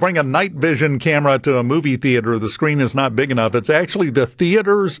heck would bring a night vision camera to a movie theater? The screen is not big enough. It's actually the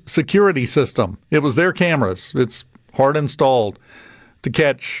theater's security system. It was their cameras. It's hard installed to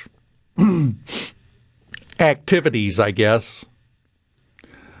catch activities, I guess.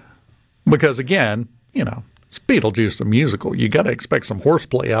 Because, again, it's Beetlejuice, the musical. You got to expect some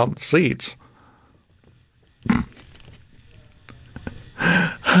horseplay out in the seats.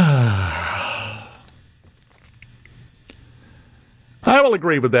 I will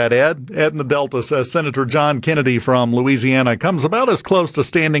agree with that, Ed. Ed in the Delta says Senator John Kennedy from Louisiana comes about as close to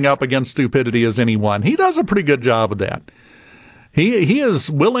standing up against stupidity as anyone. He does a pretty good job of that. He is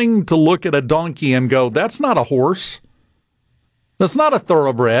willing to look at a donkey and go, that's not a horse. That's not a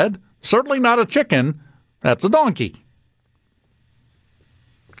thoroughbred. Certainly not a chicken. That's a donkey.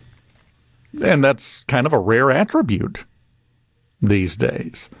 And that's kind of a rare attribute these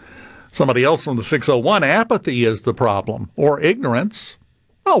days. Somebody else from the 601, apathy is the problem, or ignorance.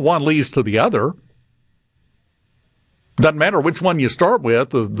 Well, one leads to the other. Doesn't matter which one you start with,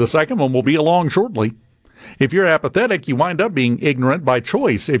 the second one will be along shortly. If you're apathetic, you wind up being ignorant by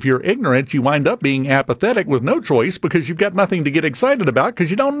choice. If you're ignorant, you wind up being apathetic with no choice because you've got nothing to get excited about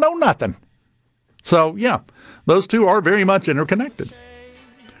because you don't know nothing. So, yeah, those two are very much interconnected.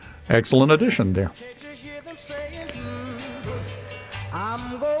 Excellent addition there.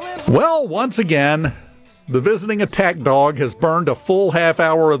 Well, once again, the visiting attack dog has burned a full half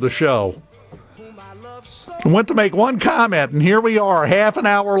hour of the show. I went to make one comment, and here we are, half an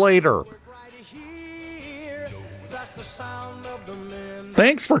hour later.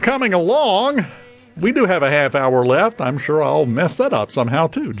 Thanks for coming along. We do have a half hour left. I'm sure I'll mess that up somehow,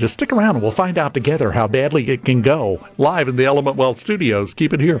 too. Just stick around and we'll find out together how badly it can go. Live in the Element Wealth studios.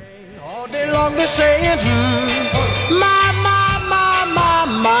 Keep it here. All day long they're saying,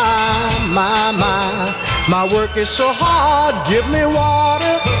 my work is so hard, give me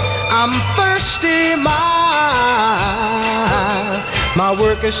water, I'm thirsty, My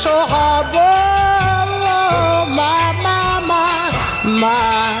work is so hard. Whoa,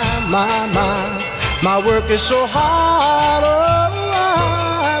 my work is so hard.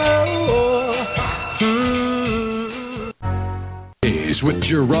 Is with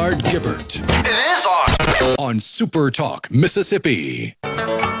Gerard Gibert. It is on SuperTalk Mississippi.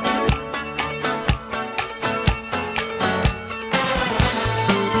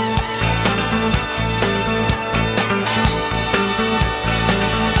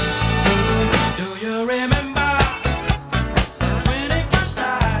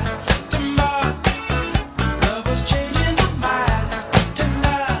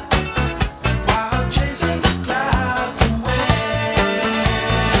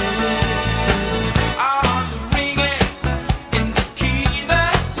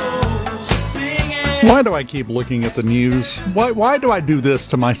 Why do I keep looking at the news? Why do I do this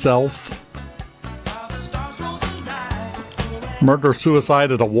to myself?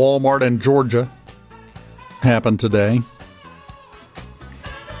 Murder-suicide at a Walmart in Georgia happened today.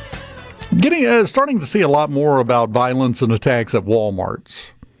 Starting to see a lot more about violence and attacks at Walmarts.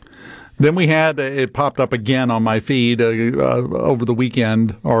 Then we had, it popped up again on my feed over the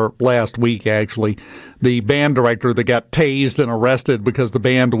weekend, or last week actually, the band director that got tased and arrested because the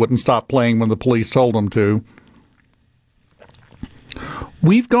band wouldn't stop playing when the police told them to.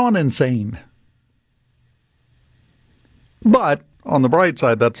 We've gone insane. But, on the bright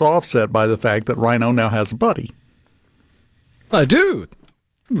side, that's offset by the fact that Rhino now has a buddy. I do,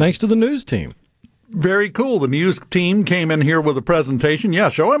 thanks to the news team. Very cool. The news team came in here with a presentation. Yeah,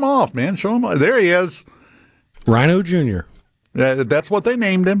 show him off, man. Show him off. There he is. Rhino Jr. That's what they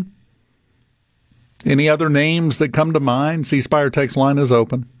named him. Any other names that come to mind? C Spire text line is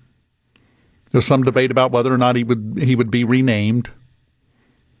open. There's some debate about whether or not he would be renamed.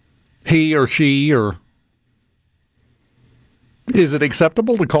 He or she, or is it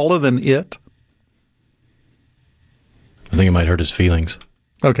acceptable to call it an it? I think it might hurt his feelings.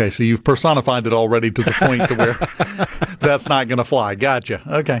 Okay, so you've personified it already to the point to where that's not going to fly. Gotcha.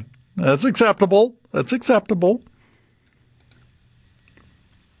 Okay. That's acceptable. That's acceptable.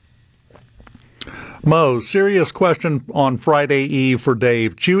 Mo, serious question on Friday Eve for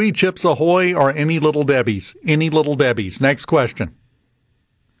Dave. Chewy Chips Ahoy or any Little Debbies? Any Little Debbies. Next question.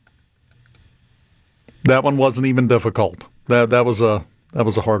 That one wasn't even difficult. That was a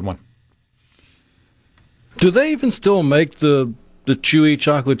hard one. Do they even still make the chewy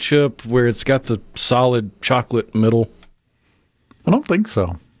chocolate chip where it's got the solid chocolate middle? I don't think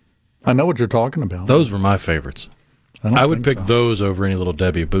so. I know what you're talking about. Those were my favorites. I would pick those over any Little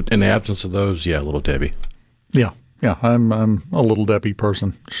Debbie, but in the absence of those, yeah, Little Debbie. Yeah, I'm a Little Debbie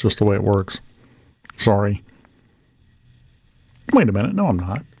person. It's just the way it works. Sorry. Wait a minute. No, I'm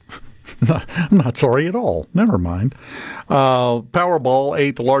not. I'm not sorry at all. Never mind. Powerball,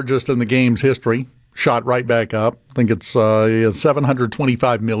 8th largest in the game's history. Shot right back up. I think it's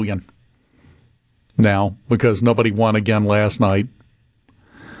 $725 million now because nobody won again last night.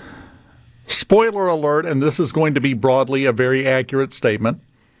 Spoiler alert, and this is going to be broadly a very accurate statement.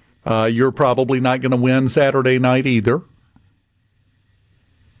 You're probably not going to win Saturday night either.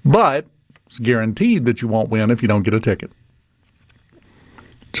 But it's guaranteed that you won't win if you don't get a ticket.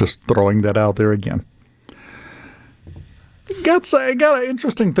 Just throwing that out there again. I got an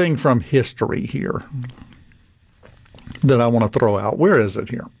interesting thing from history here that I want to throw out. Where is it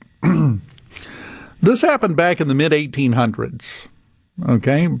here? This happened back in the mid-1800s.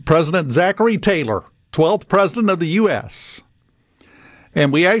 Okay, President Zachary Taylor, 12th president of the U.S.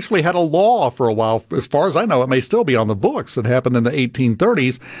 And we actually had a law for a while. As far as I know, it may still be on the books. It happened in the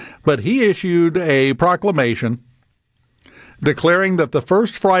 1830s. But he issued a proclamation declaring that the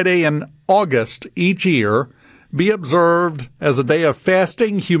first Friday in August each year be observed as a day of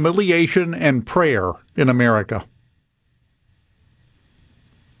fasting, humiliation, and prayer in America.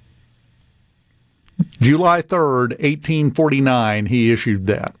 July 3rd, 1849, he issued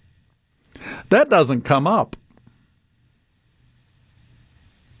that. That doesn't come up.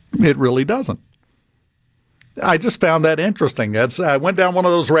 It really doesn't. I just found that interesting. I went down one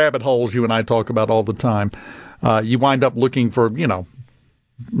of those rabbit holes you and I talk about all the time. You wind up looking for,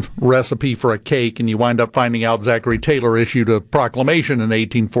 recipe for a cake, and you wind up finding out Zachary Taylor issued a proclamation in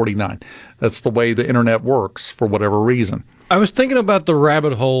 1849. That's the way the internet works for whatever reason. I was thinking about the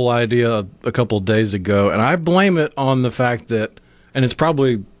rabbit hole idea a couple of days ago, and I blame it on the fact that, and it's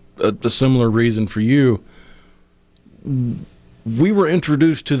probably a similar reason for you, we were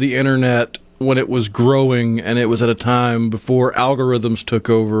introduced to the internet when it was growing, and it was at a time before algorithms took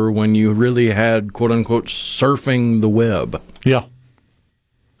over, when you really had, quote-unquote, surfing the web. Yeah.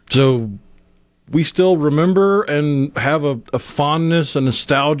 So we still remember and have a fondness and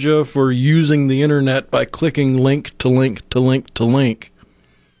nostalgia for using the internet by clicking link to link to link to link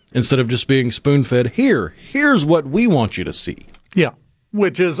instead of just being spoon-fed, here's what we want you to see. Yeah,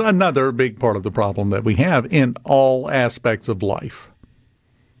 which is another big part of the problem that we have in all aspects of life.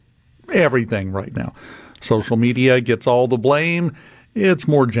 Everything right now. Social media gets all the blame. It's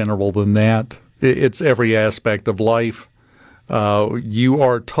more general than that. It's every aspect of life. You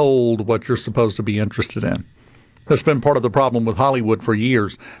are told what you're supposed to be interested in. That's been part of the problem with Hollywood for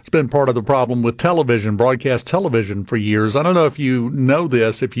years. It's been part of the problem with television, broadcast television for years. I don't know if you know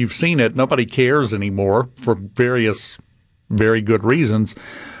this, if you've seen it. Nobody cares anymore for various very good reasons.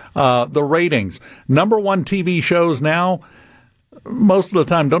 The ratings. Number one TV shows now, most of the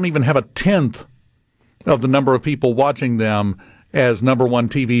time, don't even have a tenth of the number of people watching them as number one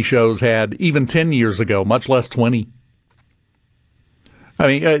TV shows had even 10 years ago, much less 20. I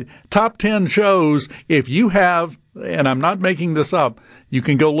mean, top 10 shows, if you have, and I'm not making this up, you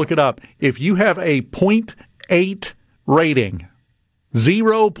can go look it up. If you have a 0.8 rating,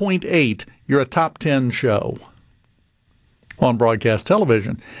 0.8, you're a top 10 show on broadcast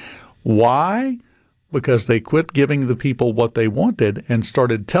television. Why? Because they quit giving the people what they wanted and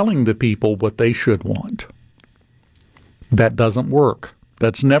started telling the people what they should want. That doesn't work.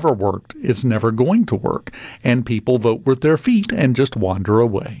 That's never worked. It's never going to work. And people vote with their feet and just wander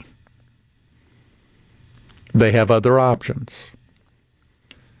away. They have other options.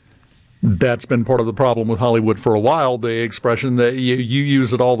 That's been part of the problem with Hollywood for a while, the expression that you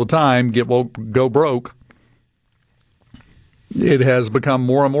use it all the time, get woke, go broke. It has become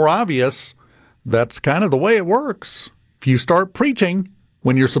more and more obvious that's kind of the way it works. If you start preaching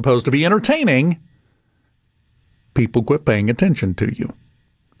when you're supposed to be entertaining, people quit paying attention to you.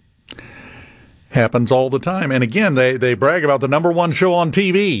 Happens all the time. And again, they brag about the number one show on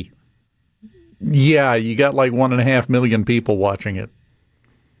TV. Yeah, you got like 1.5 million people watching it.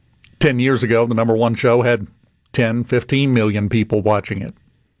 10 years ago, the number one show had 10, 15 million people watching it,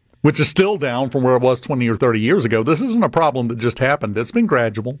 which is still down from where it was 20 or 30 years ago. This isn't a problem that just happened. It's been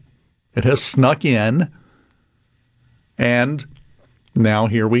gradual. It has snuck in. And now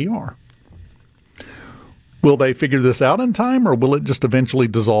here we are. Will they figure this out in time, or will it just eventually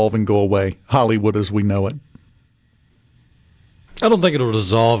dissolve and go away? Hollywood as we know it. I don't think it'll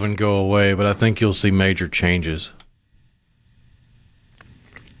dissolve and go away, but I think you'll see major changes.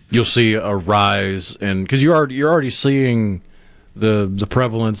 You'll see a rise, and because you're already seeing the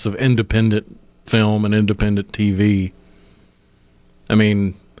prevalence of independent film and independent TV. I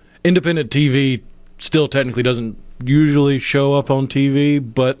mean, independent TV still technically doesn't usually show up on TV,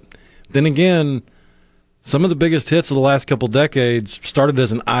 but then again, some of the biggest hits of the last couple decades started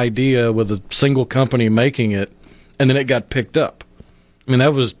as an idea with a single company making it, and then it got picked up. I mean,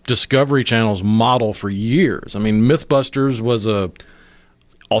 that was Discovery Channel's model for years. I mean, Mythbusters was a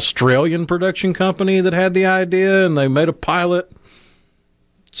Australian production company that had the idea, and they made a pilot,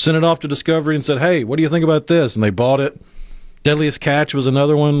 sent it off to Discovery and said, hey, what do you think about this? And they bought it. Deadliest Catch was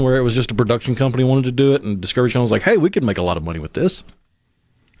another one where it was just a production company wanted to do it, and Discovery Channel was like, hey, we could make a lot of money with this.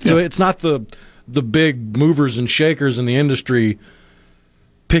 Yeah. So it's not the big movers and shakers in the industry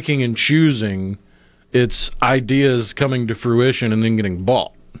picking and choosing. It's ideas coming to fruition and then getting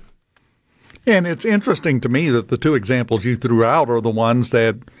bought. And it's interesting to me that the two examples you threw out are the ones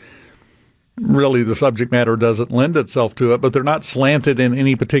that really the subject matter doesn't lend itself to it, but they're not slanted in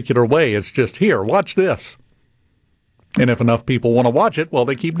any particular way. It's just, here, watch this. And if enough people want to watch it, well,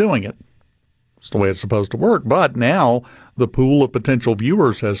 they keep doing it. It's the way it's supposed to work. But now the pool of potential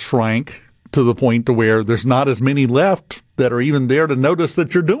viewers has shrank to the point to where there's not as many left that are even there to notice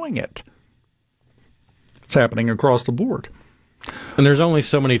that you're doing it. It's happening across the board. And there's only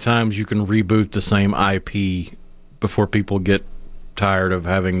so many times you can reboot the same IP before people get tired of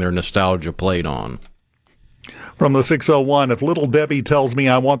having their nostalgia played on. From the 601, if Little Debbie tells me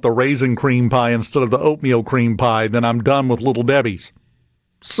I want the raisin cream pie instead of the oatmeal cream pie, then I'm done with Little Debbie's.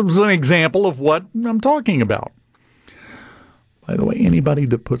 This is an example of what I'm talking about. By the way, anybody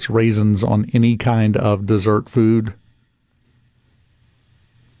that puts raisins on any kind of dessert food,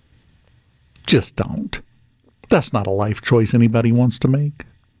 just don't. That's not a life choice anybody wants to make.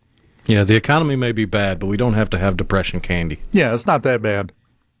 Yeah, the economy may be bad, but we don't have to have depression candy. Yeah, it's not that bad.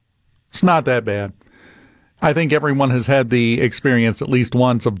 It's not that bad. I think everyone has had the experience at least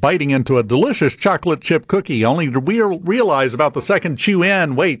once of biting into a delicious chocolate chip cookie, only to realize about the second chew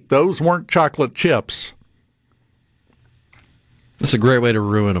in, wait, those weren't chocolate chips. That's a great way to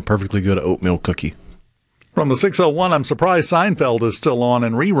ruin a perfectly good oatmeal cookie. From the 601, I'm surprised Seinfeld is still on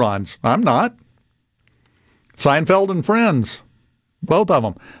in reruns. I'm not. Seinfeld and Friends. Both of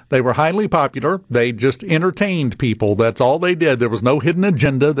them. They were highly popular. They just entertained people. That's all they did. There was no hidden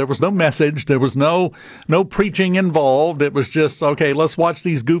agenda. There was no message. There was no preaching involved. It was just, okay, let's watch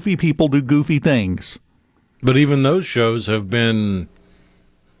these goofy people do goofy things. But even those shows have been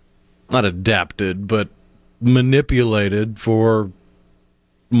not adapted, but manipulated for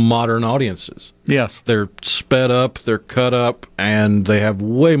modern audiences. Yes. They're sped up, they're cut up, and they have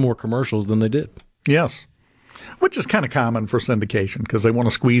way more commercials than they did. Yes. Which is kind of common for syndication because they want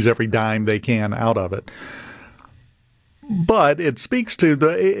to squeeze every dime they can out of it. But it speaks to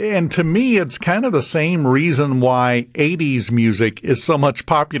and to me, it's kind of the same reason why 80s music is so much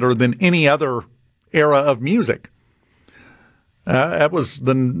popular than any other era of music. That was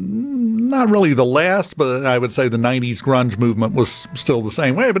not really the last, but I would say the 90s grunge movement was still the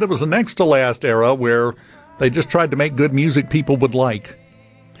same way, but it was the next to last era where they just tried to make good music people would like.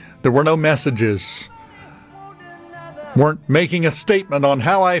 There were no messages. Weren't making a statement on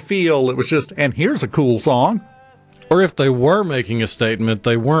how I feel. It was just, and here's a cool song. Or if they were making a statement,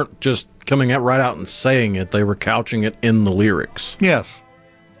 they weren't just coming out right out and saying it. They were couching it in the lyrics. Yes.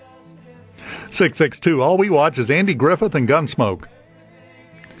 662, all we watch is Andy Griffith and Gunsmoke.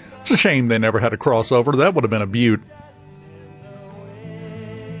 It's a shame they never had a crossover. That would have been a beaut.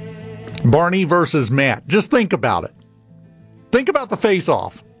 Barney versus Matt. Just think about it. Think about the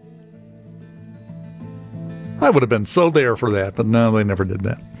face-off. I would have been so there for that, but no, they never did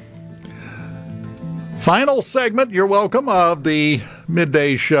that. Final segment, you're welcome, of the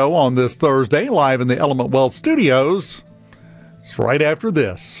Midday Show on this Thursday, live in the Element Wealth Studios. It's right after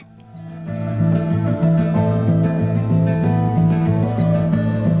this.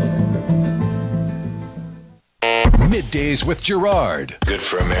 Middays with Gerard. Good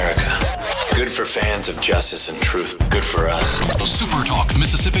for America. Good for fans of justice and truth. Good for us. SuperTalk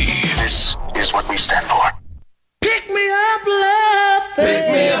Mississippi. This is what we stand for. Pick me up, love.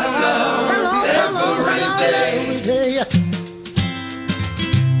 Pick me up, love. Every day.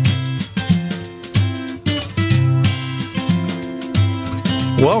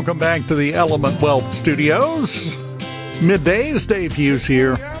 Welcome back to the Element Wealth Studios. Middays, Dave Hughes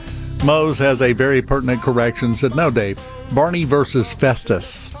here. Mose has a very pertinent correction. Said, no, Dave, Barney versus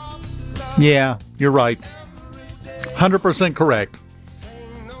Festus. Yeah, you're right. 100% correct.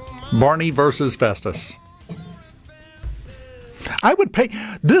 Barney versus Festus. I would pay.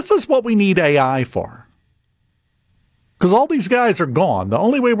 This is what we need AI for. Because all these guys are gone. The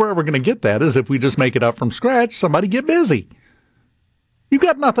only way we're ever going to get that is if we just make it up from scratch. Somebody get busy. You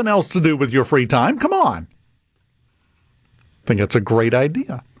got nothing else to do with your free time. Come on. I think that's a great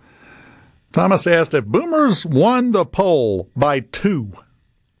idea. Thomas asked if boomers won the poll by 2.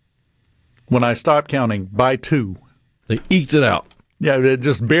 When I stopped counting, by 2. They eked it out. Yeah, it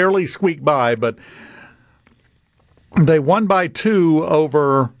just barely squeaked by, but they won by 2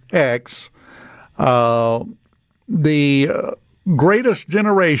 over X. The Greatest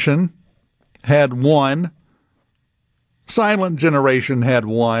Generation had 1. Silent Generation had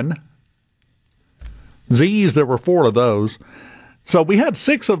 1. Z's, there were 4 of those. So we had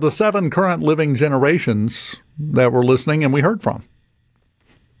 6 of the 7 current living generations that were listening and we heard from.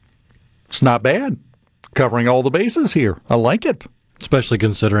 It's not bad. Covering all the bases here. I like it. Especially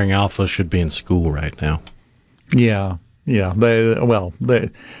considering Alpha should be in school right now. Yeah. They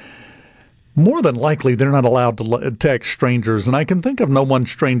more than likely they're not allowed to text strangers, and I can think of no one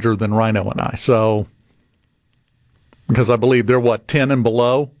stranger than Rhino and I. So, because I believe they're 10 and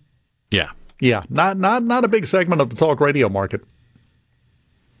below. Yeah. Yeah, not a big segment of the talk radio market.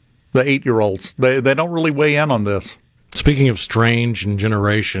 The 8-year-olds, they don't really weigh in on this. Speaking of strange and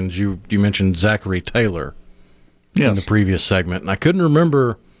generations, you mentioned Zachary Taylor in the previous segment, and I couldn't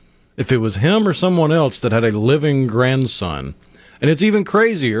remember if it was him or someone else that had a living grandson. And it's even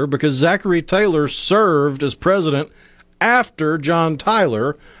crazier because Zachary Taylor served as president after John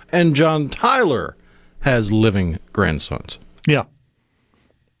Tyler, and John Tyler has living grandsons. Yeah.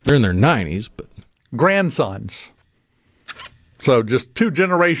 They're in their 90s, but... Grandsons. So just 2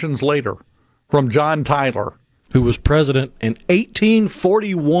 generations later from John Tyler. Who was president in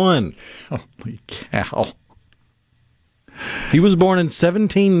 1841. Holy cow. He was born in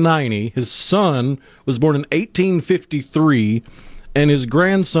 1790. His son was born in 1853. And his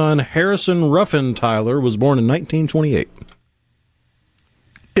grandson, Harrison Ruffin Tyler, was born in 1928.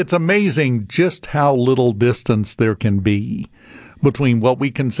 It's amazing just how little distance there can be between what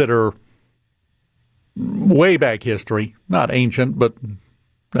we consider way back history, not ancient, but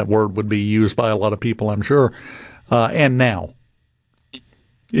that word would be used by a lot of people, I'm sure, and now.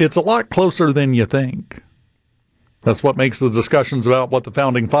 It's a lot closer than you think. That's what makes the discussions about what the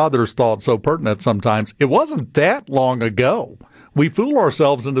Founding Fathers thought so pertinent sometimes. It wasn't that long ago We fool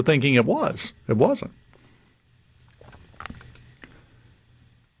ourselves into thinking it was. It wasn't.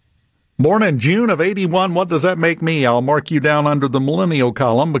 Born in June of 81, what does that make me? I'll mark you down under the millennial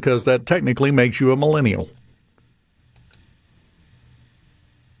column because that technically makes you a millennial.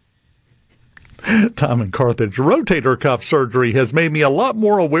 Tom in Carthage. Rotator cuff surgery has made me a lot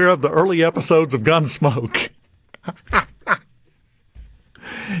more aware of the early episodes of Gunsmoke.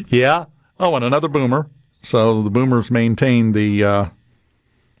 Yeah. Oh, and another boomer. So the boomers maintain the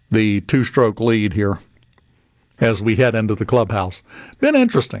two-stroke lead here as we head into the clubhouse. Been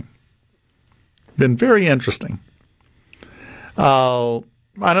interesting. Been very interesting.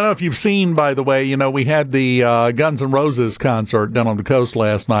 I don't know if you've seen, by the way, we had the Guns N' Roses concert down on the coast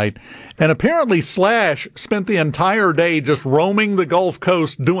last night, and apparently Slash spent the entire day just roaming the Gulf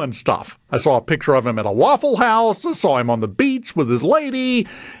Coast doing stuff. I saw a picture of him at a Waffle House. I saw him on the beach with his lady.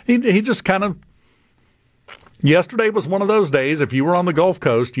 He just kind of... Yesterday was one of those days, if you were on the Gulf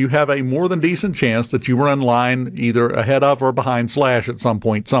Coast, you have a more than decent chance that you were in line either ahead of or behind Slash at some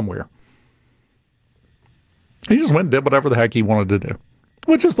point somewhere. He just went and did whatever the heck he wanted to do,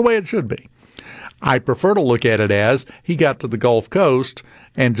 which is the way it should be. I prefer to look at it as he got to the Gulf Coast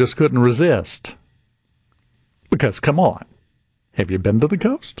and just couldn't resist. Because, come on, have you been to the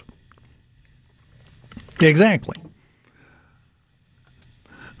coast? Exactly.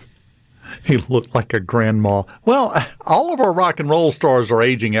 He looked like a grandma. Well, all of our rock and roll stars are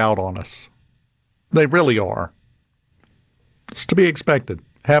aging out on us. They really are. It's to be expected.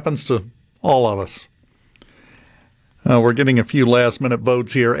 Happens to all of us. We're getting a few last-minute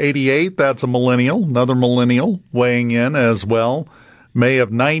votes here. 88, that's a millennial. Another millennial weighing in as well. May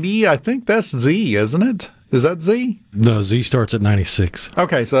of 90, I think that's Z, isn't it? Is that Z? No, Z starts at 96.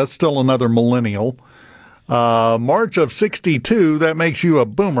 Okay, so that's still another millennial. March of 62, that makes you a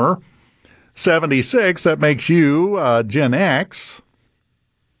boomer. 76, that makes you Gen X.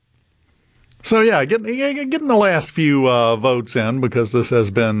 So, yeah, getting the last few votes in because this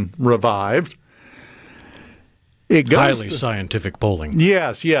has been revived. Highly scientific polling.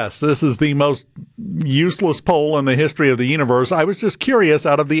 Yes. This is the most useless poll in the history of the universe. I was just curious,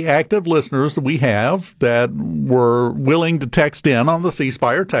 out of the active listeners that we have that were willing to text in on the C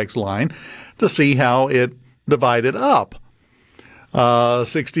Spire text line to see how it divided up.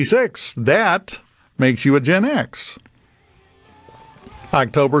 66, that makes you a Gen X.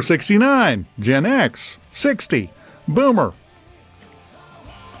 October 69, Gen X. 60, Boomer.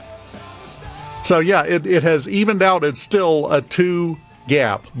 So, yeah, it has evened out. It's still a 2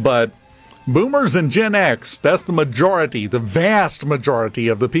 gap, but Boomers and Gen X, that's the majority, the vast majority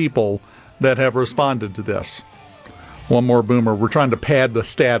of the people that have responded to this. One more Boomer. We're trying to pad the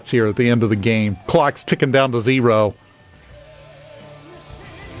stats here at the end of the game. Clock's ticking down to 0.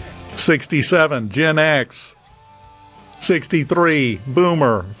 67, Gen X. 63,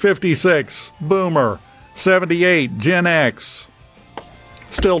 Boomer. 56, Boomer. 78, Gen X.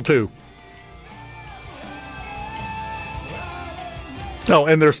 Still 2. Oh,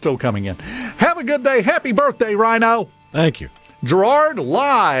 and they're still coming in. Have a good day. Happy birthday, Rhino. Thank you. Gerard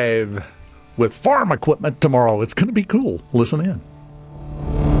live with farm equipment tomorrow. It's going to be cool. Listen in.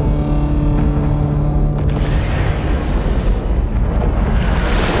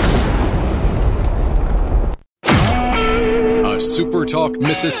 A SuperTalk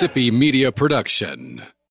Mississippi Media production.